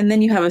then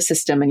you have a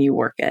system and you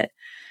work it.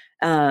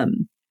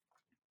 And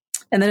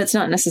then it's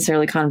not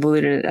necessarily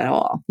convoluted at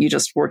all. You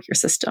just work your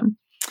system.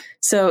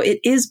 So it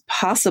is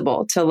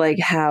possible to like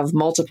have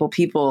multiple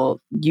people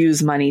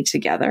use money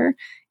together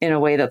in a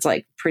way that's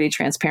like pretty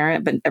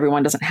transparent, but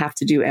everyone doesn't have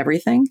to do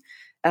everything.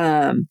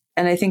 And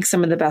I think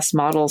some of the best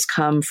models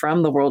come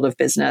from the world of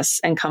business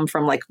and come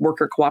from like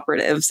worker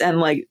cooperatives and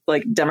like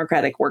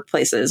democratic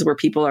workplaces where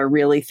people are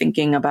really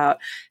thinking about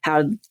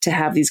how to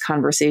have these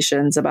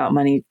conversations about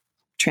money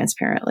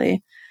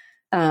transparently.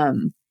 But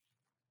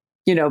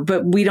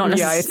we don't necessarily.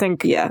 Yeah, I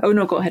think. Yeah. Oh,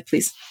 no, go ahead,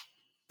 please.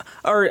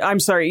 Or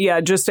I'm sorry.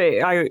 Yeah, just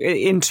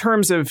in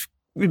terms of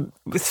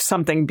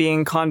something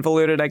being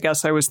convoluted, I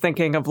guess I was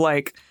thinking of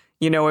like,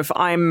 if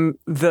I'm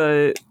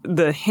the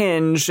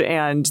hinge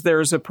and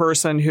there's a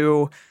person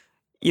who,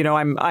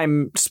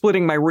 I'm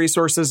splitting my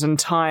resources and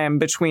time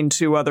between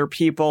two other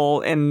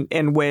people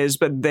in ways,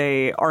 but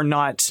they are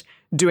not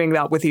doing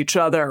that with each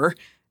other,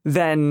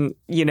 then,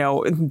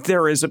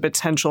 there is a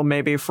potential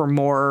maybe for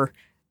more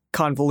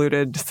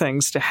convoluted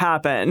things to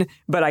happen.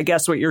 But I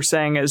guess what you're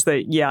saying is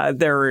that,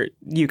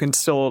 you can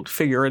still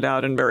figure it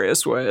out in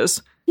various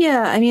ways.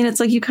 Yeah. I mean, it's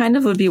like you kind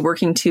of would be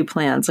working two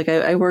plans. Like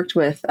I worked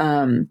with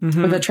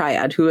a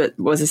triad who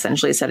was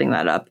essentially setting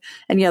that up.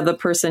 And the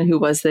person who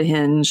was the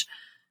hinge,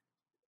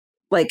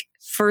 like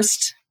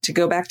first, to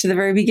go back to the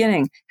very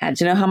beginning, had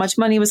to know how much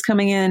money was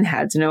coming in,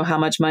 had to know how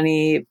much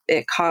money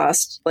it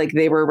cost. Like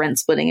they were rent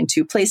splitting in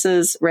two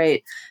places,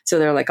 right? So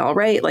they're like, all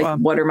right, like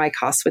what are my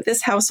costs with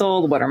this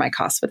household? What are my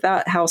costs with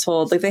that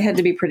household? Like they had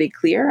to be pretty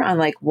clear on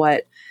like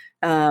what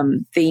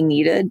they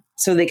needed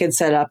so they could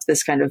set up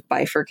this kind of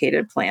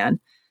bifurcated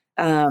plan.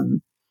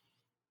 And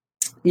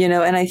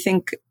I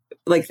think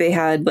like they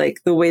had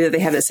like the way that they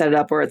had it set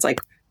up where it's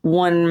like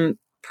one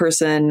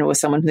person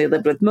was someone who they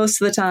lived with most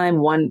of the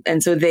time.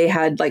 And so they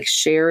had like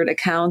shared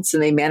accounts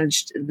and they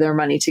managed their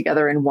money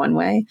together in one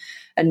way.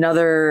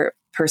 Another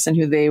person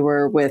who they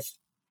were with,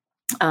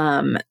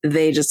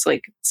 they just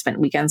like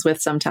spent weekends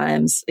with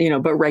sometimes,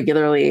 but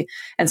regularly.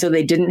 And so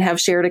they didn't have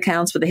shared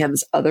accounts, but they had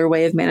this other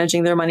way of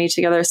managing their money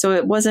together. So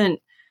it wasn't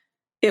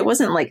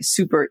like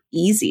super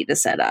easy to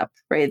set up,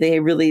 right? They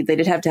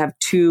did have to have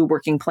two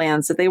working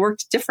plans that they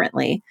worked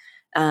differently.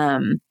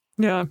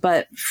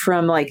 But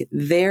from like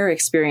their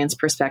experience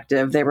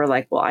perspective, they were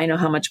like, well, I know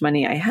how much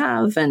money I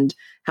have and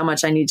how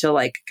much I need to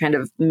like kind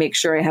of make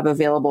sure I have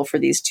available for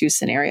these two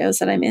scenarios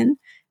that I'm in.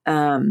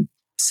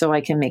 So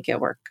I can make it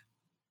work.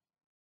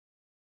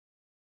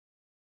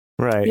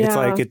 Right. Yeah. It's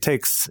like it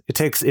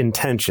takes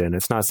intention.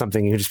 It's not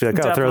something you can just be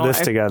like, oh, throw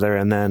this together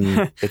and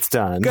then it's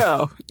done.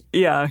 Go.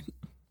 Yeah.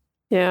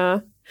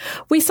 Yeah.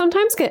 We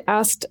sometimes get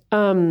asked,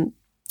 I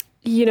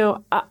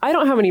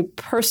don't have any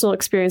personal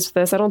experience with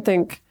this. I don't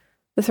think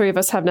the three of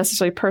us have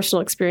necessarily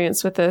personal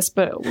experience with this,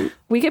 but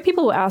we get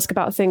people who ask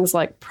about things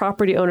like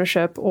property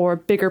ownership or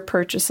bigger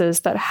purchases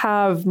that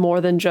have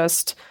more than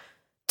just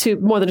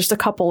a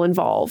couple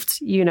involved,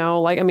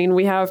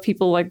 we have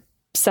people like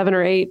 7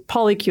 or 8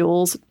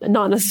 polycules,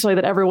 not necessarily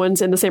that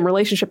everyone's in the same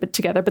relationship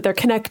together, but they're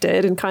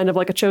connected and kind of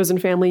like a chosen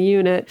family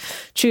unit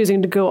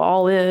choosing to go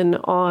all in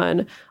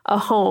on a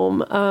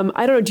home.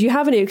 I don't know. Do you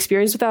have any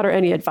experience with that or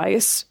any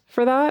advice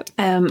for that?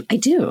 I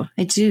do.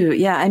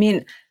 Yeah. I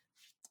mean,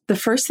 the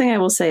first thing I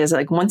will say is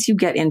like, once you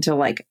get into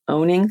like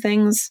owning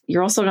things,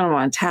 you're also going to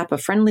want to tap a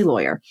friendly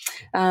lawyer,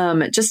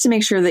 just to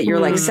make sure that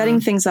you're like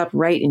setting things up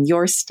right in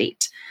your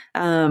state.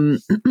 And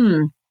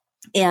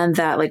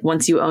that like,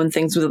 once you own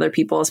things with other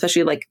people,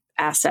 especially like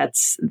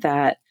assets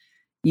that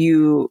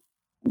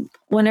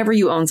whenever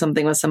you own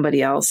something with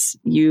somebody else,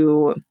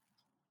 you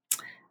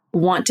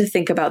want to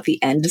think about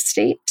the end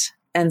state.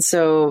 And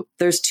so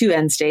there's two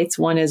end states.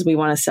 One is we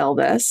want to sell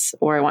this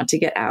or I want to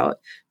get out.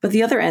 But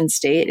the other end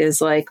state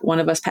is like one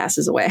of us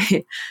passes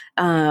away.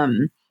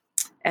 And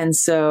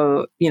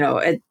so,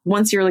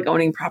 once you're like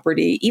owning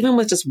property, even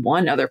with just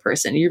one other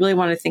person, you really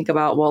want to think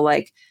about, well,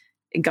 like,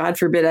 God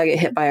forbid I get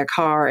hit by a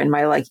car and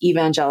my like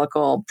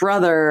evangelical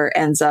brother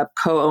ends up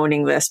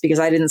co-owning this because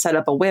I didn't set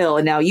up a will.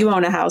 And now you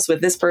own a house with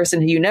this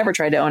person who you never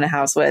tried to own a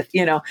house with,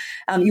 you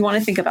want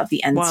to think about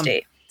the end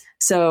state.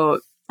 So,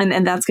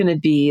 and that's going to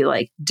be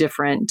like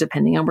different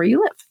depending on where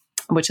you live,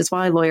 which is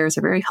why lawyers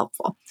are very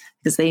helpful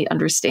because they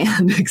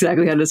understand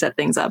exactly how to set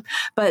things up.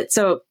 But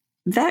so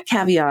that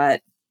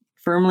caveat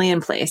firmly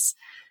in place.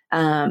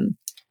 I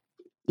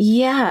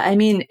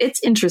mean,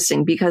 it's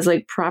interesting because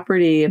like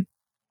property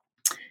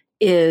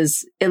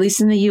is, at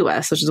least in the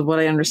US, which is what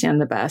I understand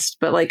the best,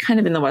 but like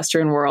kind of in the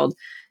Western world,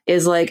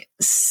 is like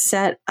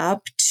set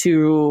up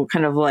to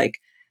kind of like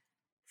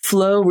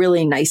flow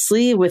really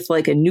nicely with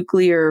like a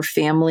nuclear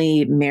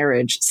family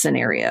marriage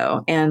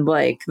scenario. And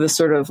like the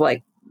sort of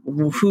like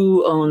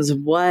who owns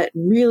what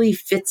really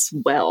fits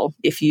well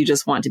if you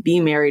just want to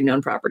be married and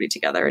own property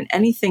together. And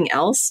anything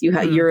else,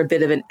 you're a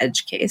bit of an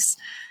edge case.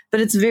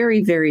 But it's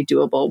very, very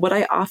doable. What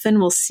I often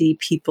will see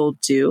people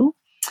do,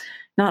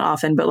 not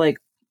often, but like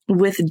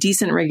with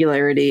decent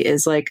regularity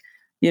is like,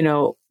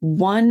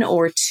 one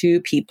or two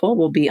people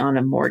will be on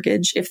a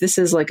mortgage. If this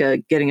is like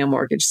getting a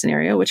mortgage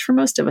scenario, which for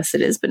most of us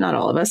it is, but not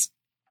all of us,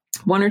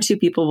 one or two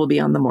people will be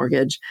on the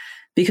mortgage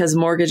because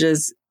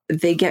mortgages,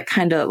 they get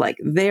kind of like,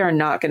 they are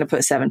not going to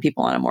put 7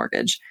 people on a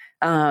mortgage.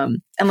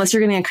 Unless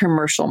you're getting a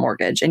commercial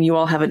mortgage and you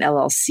all have an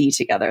LLC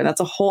together.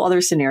 That's a whole other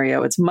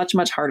scenario. It's much,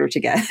 much harder to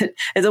get.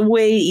 It's a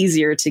way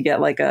easier to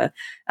get like a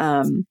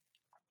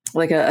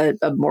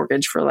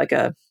mortgage for like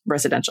a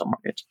residential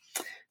mortgage.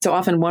 So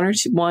often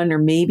one or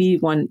maybe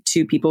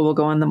 2 people will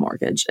go on the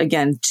mortgage.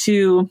 Again,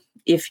 2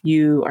 if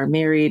you are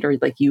married or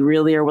like you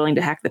really are willing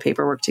to hack the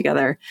paperwork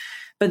together.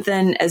 But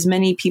then as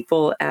many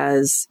people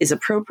as is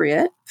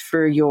appropriate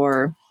for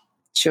your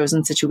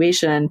chosen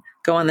situation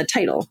go on the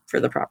title for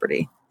the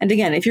property. And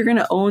again, if you're going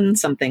to own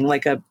something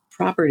like a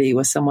property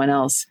with someone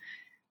else,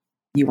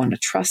 you want to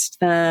trust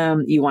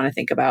them. You want to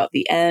think about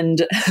the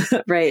end,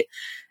 right?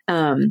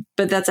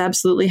 But that's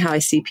absolutely how I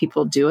see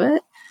people do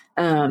it.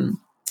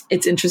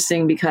 It's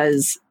interesting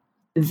because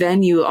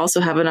then you also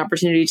have an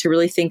opportunity to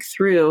really think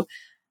through.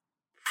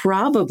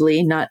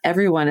 Probably not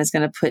everyone is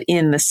going to put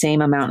in the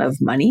same amount of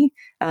money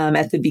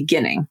at the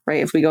beginning,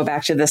 right? If we go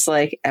back to this,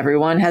 like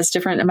everyone has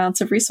different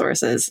amounts of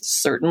resources.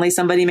 Certainly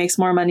somebody makes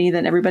more money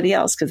than everybody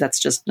else because that's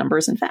just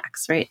numbers and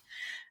facts, right?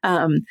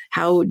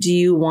 How do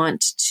you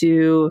want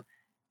to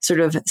sort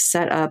of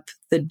set up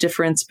the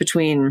difference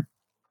between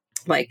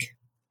like,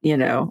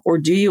 or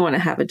do you want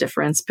to have a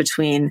difference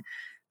between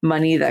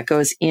money that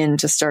goes in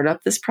to start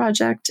up this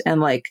project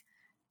and like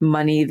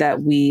money that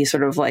we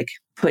sort of like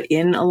put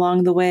in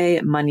along the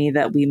way, money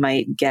that we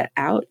might get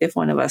out if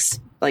one of us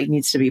like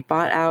needs to be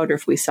bought out or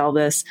if we sell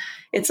this.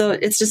 It's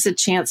just a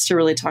chance to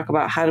really talk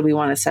about how do we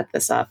want to set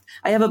this up.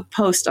 I have a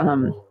post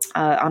on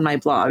my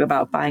blog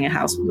about buying a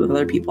house with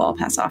other people. I'll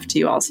pass off to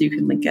you all so you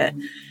can link it.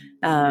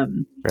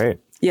 Great.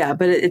 Yeah,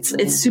 but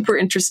it's super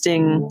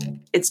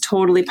interesting. It's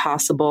totally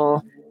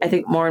possible. I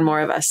think more and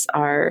more of us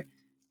are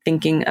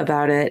thinking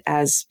about it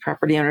as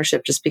property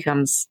ownership just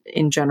becomes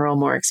in general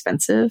more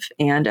expensive.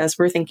 And as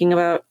we're thinking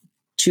about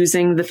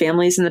choosing the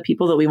families and the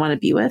people that we want to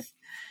be with,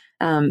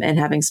 and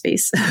having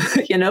space,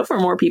 for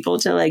more people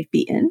to like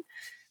be in.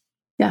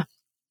 Yeah.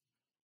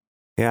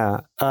 Yeah.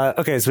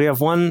 Okay. So we have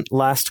one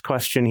last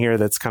question here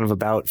that's kind of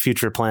about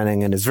future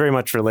planning and is very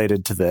much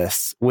related to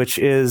this, which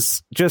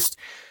is just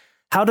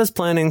how does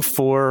planning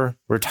for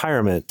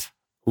retirement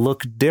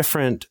look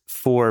different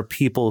for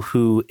people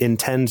who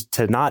intend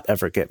to not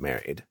ever get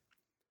married?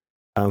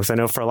 Because I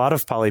know for a lot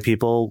of poly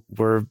people,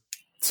 we're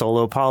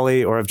solo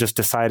poly or have just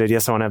decided,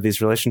 yes, I want to have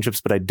these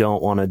relationships, but I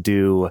don't want to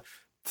do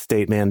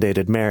state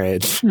mandated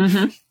marriage.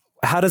 Mm-hmm.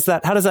 How does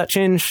that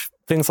change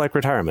things like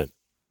retirement?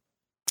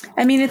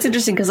 I mean, it's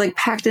interesting because like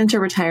packed into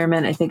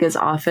retirement, I think is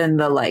often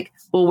the like,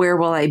 well, where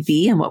will I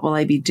be and what will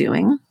I be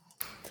doing?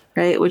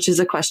 Right. Which is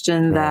a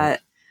question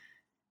that,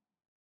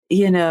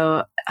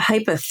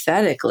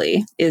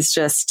 hypothetically is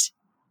just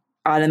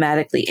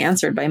automatically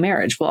answered by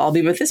marriage. Well, I'll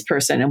be with this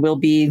person and we'll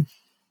be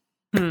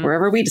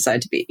wherever we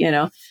decide to be, in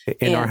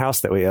our house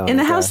that we own. In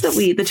the house that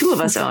the two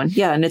of us own.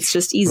 Yeah. And it's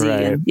just easy.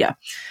 Right. And yeah.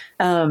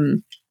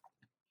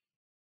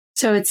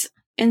 So it's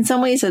in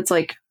some ways it's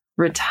like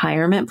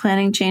retirement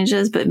planning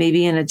changes, but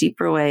maybe in a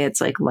deeper way,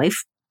 it's like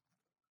life,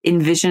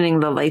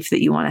 envisioning the life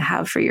that you want to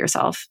have for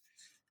yourself,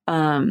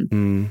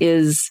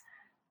 is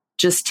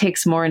just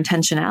takes more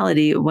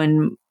intentionality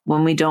when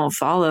we don't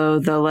follow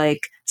the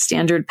like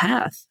standard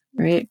path,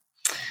 right?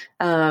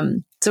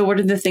 So what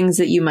are the things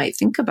that you might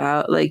think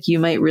about? Like you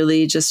might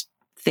really just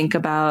think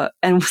about,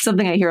 and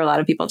something I hear a lot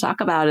of people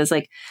talk about is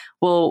like,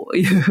 well,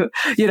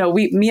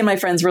 me and my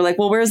friends were like,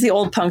 well, where's the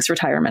old punks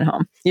retirement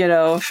home,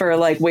 for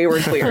like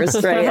wayward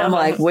queers, right? I'm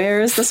like,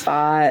 where's the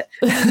spot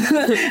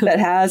that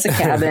has a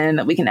cabin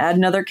that we can add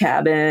another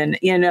cabin,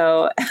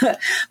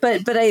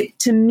 but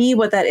to me,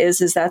 what that is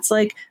that's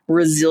like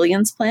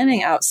resilience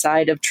planning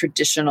outside of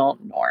traditional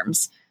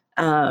norms,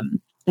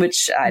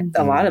 which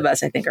a lot of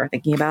us, I think, are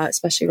thinking about,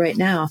 especially right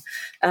now.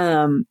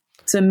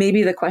 So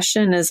maybe the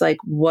question is like,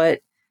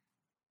 what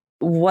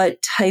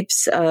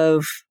types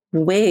of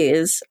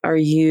ways are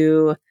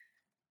you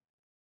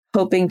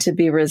hoping to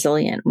be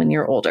resilient when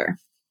you're older,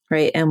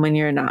 right? And when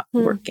you're not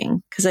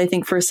working? Because I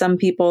think for some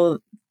people,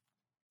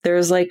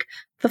 there's like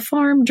the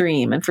farm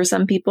dream. And for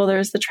some people,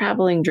 there's the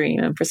traveling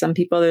dream. And for some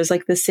people, there's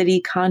like the city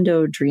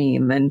condo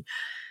dream. And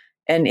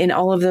in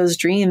all of those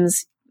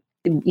dreams,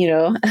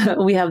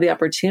 we have the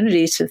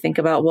opportunity to think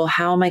about, well,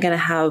 how am I going to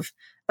have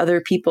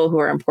other people who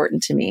are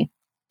important to me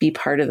be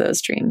part of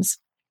those dreams?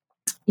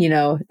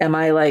 Am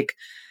I like,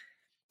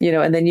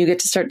 and then you get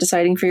to start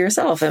deciding for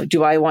yourself.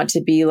 Do I want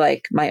to be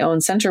like my own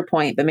center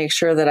point, but make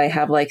sure that I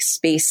have like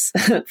space,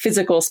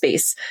 physical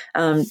space,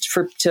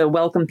 to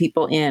welcome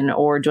people in?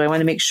 Or do I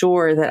want to make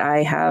sure that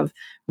I have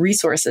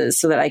resources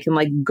so that I can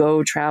like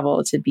go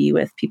travel to be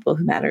with people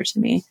who matter to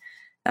me?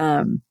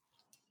 I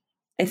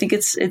think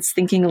it's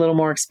thinking a little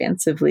more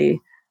expansively.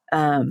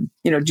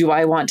 Do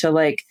I want to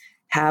like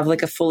have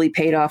like a fully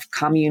paid off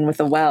commune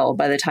with a well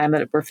by the time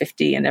that we're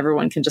 50 and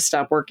everyone can just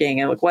stop working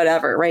and like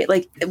whatever, right?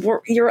 Like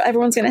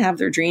everyone's going to have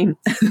their dream.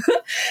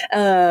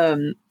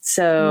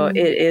 So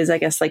it is, I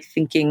guess, like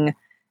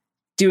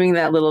doing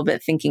that little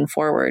bit, thinking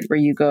forward where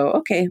you go,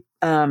 okay,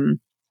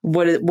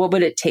 what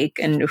would it take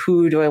and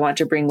who do I want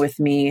to bring with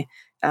me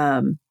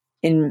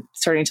in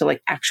starting to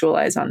like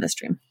actualize on this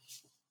dream?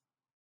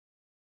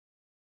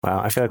 Wow,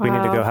 I feel like we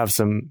need to go have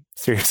some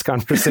serious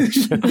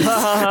conversation.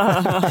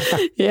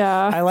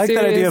 Yeah. I like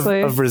that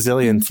idea of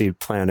resiliency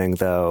planning,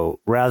 though,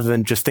 rather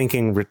than just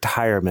thinking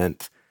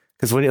retirement.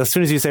 Because as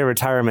soon as you say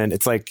retirement,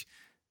 it's like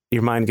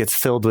your mind gets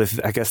filled with,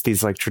 I guess,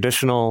 these like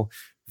traditional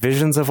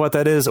visions of what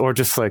that is, or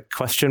just like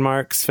question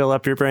marks fill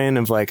up your brain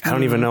of like, I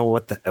don't even know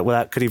what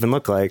that could even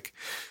look like.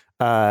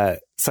 So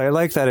I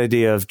like that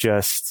idea of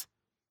just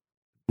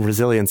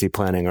resiliency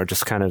planning, or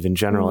just kind of in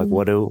general,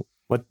 like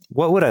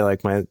what would I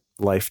like my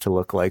life to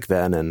look like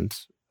then, and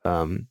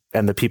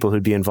the people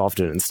who'd be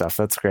involved in it and stuff.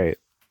 That's great.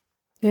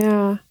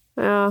 Yeah.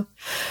 Well,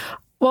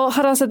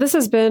 Hadassah, this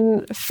has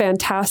been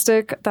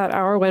fantastic. That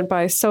hour went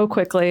by so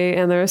quickly,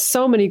 and there's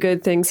so many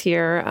good things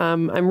here.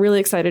 I'm really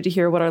excited to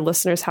hear what our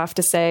listeners have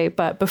to say.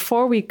 But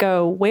before we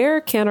go,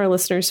 where can our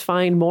listeners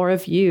find more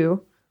of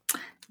you?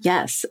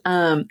 Yes.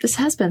 This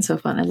has been so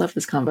fun. I love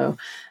this combo.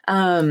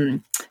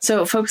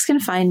 So folks can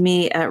find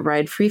me at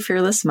Ride Free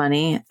Fearless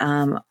Money,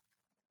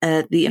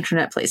 at the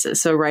internet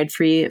places. So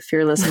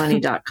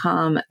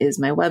ridefreefearlessmoney.com is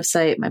my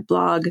website, my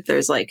blog.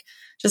 There's like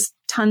just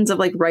tons of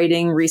like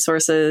writing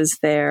resources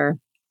there.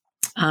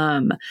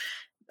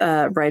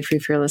 Ride Free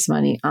Fearless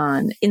Money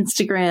on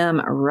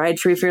Instagram, Ride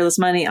Free Fearless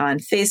Money on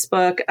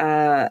Facebook,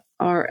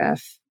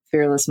 RF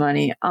Fearless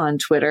Money on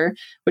Twitter,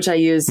 which I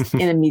use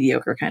in a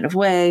mediocre kind of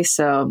way.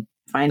 So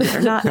find it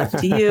or not, up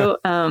to you.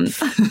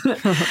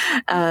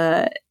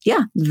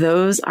 Yeah,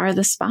 those are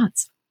the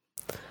spots.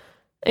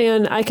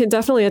 And I can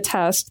definitely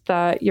attest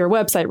that your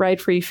website,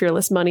 Ride Free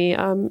Fearless Money,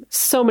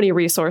 so many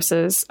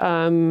resources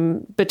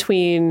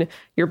between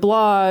your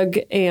blog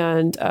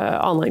and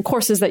online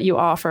courses that you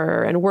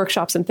offer and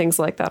workshops and things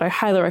like that. I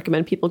highly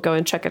recommend people go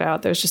and check it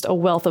out. There's just a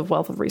wealth of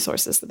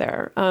resources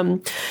there.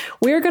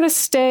 We're going to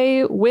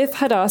stay with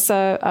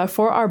Hadassah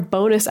for our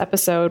bonus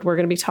episode. We're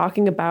going to be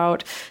talking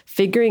about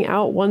figuring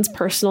out one's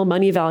personal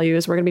money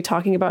values. We're going to be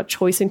talking about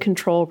choice and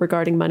control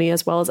regarding money,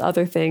 as well as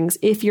other things.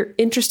 If you're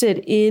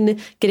interested in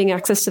getting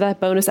access to that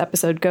bonus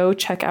episode, go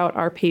check out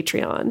our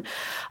Patreon.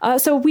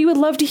 So we would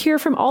love to hear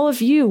from all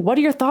of you. What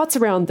are your thoughts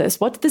around this?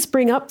 What did this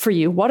bring up for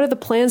you? What are the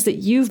plans that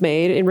you've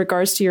made in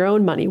regards to your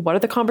own money? What are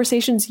the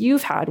conversations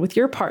you've had with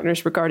your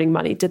partners regarding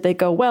money? Did they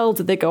go well?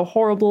 Did they go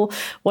horrible?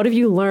 What have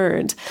you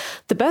learned?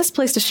 The best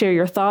place to share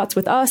your thoughts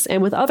with us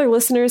and with other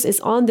listeners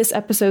is on this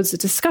episode's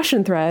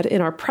discussion thread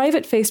in our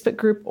private Facebook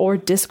group or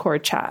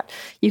Discord chat.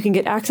 You can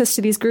get access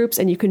to these groups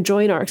and you can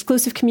join our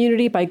exclusive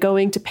community by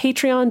going to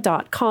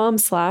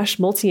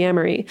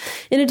patreon.com/multiamory.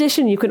 In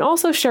addition, you can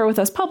also share with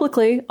us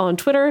publicly on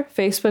Twitter,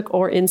 Facebook,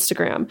 or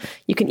Instagram.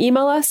 You can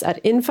email us at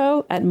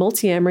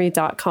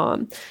info@multiamory.com.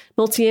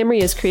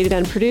 Multiamory is created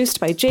and produced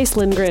by Jace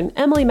Lindgren,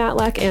 Emily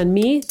Matlack, and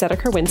me,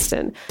 Dedeker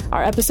Winston.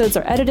 Our episodes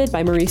are edited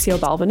by Mauricio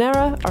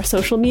Balvanera. Our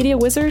social media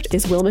wizard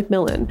is Will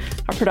McMillan.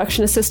 Our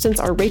production assistants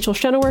are Rachel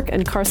Shennework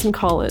and Carson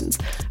Collins.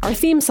 Our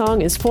theme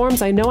song is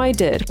Forms I Know I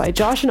Did by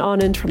Josh and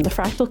Anand from the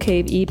Fractal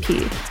Cave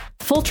EP.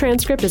 Full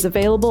transcript is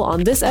available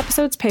on this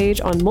episode's page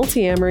on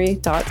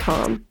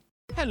multiamory.com.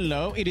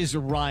 Hello, it is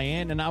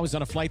Ryan, and I was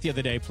on a flight the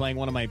other day playing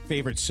one of my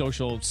favorite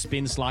social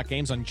spin slot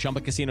games on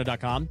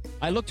ChumbaCasino.com.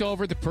 I looked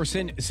over at the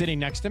person sitting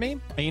next to me,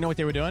 and you know what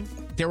they were doing?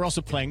 They were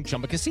also playing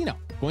Chumba Casino.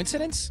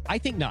 Coincidence? I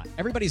think not.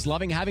 Everybody's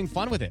loving having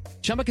fun with it.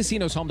 Chumba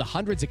Casino is home to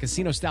hundreds of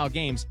casino-style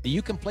games that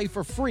you can play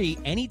for free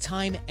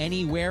anytime,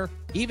 anywhere,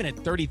 even at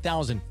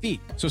 30,000 feet.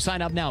 So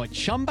sign up now at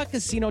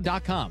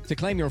ChumbaCasino.com to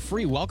claim your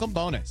free welcome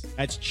bonus.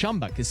 That's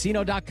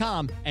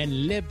ChumbaCasino.com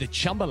and live the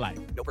Chumba life.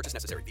 No purchase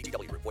necessary.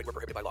 VGW. Void where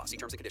prohibited by law. See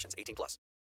terms and conditions. 18+.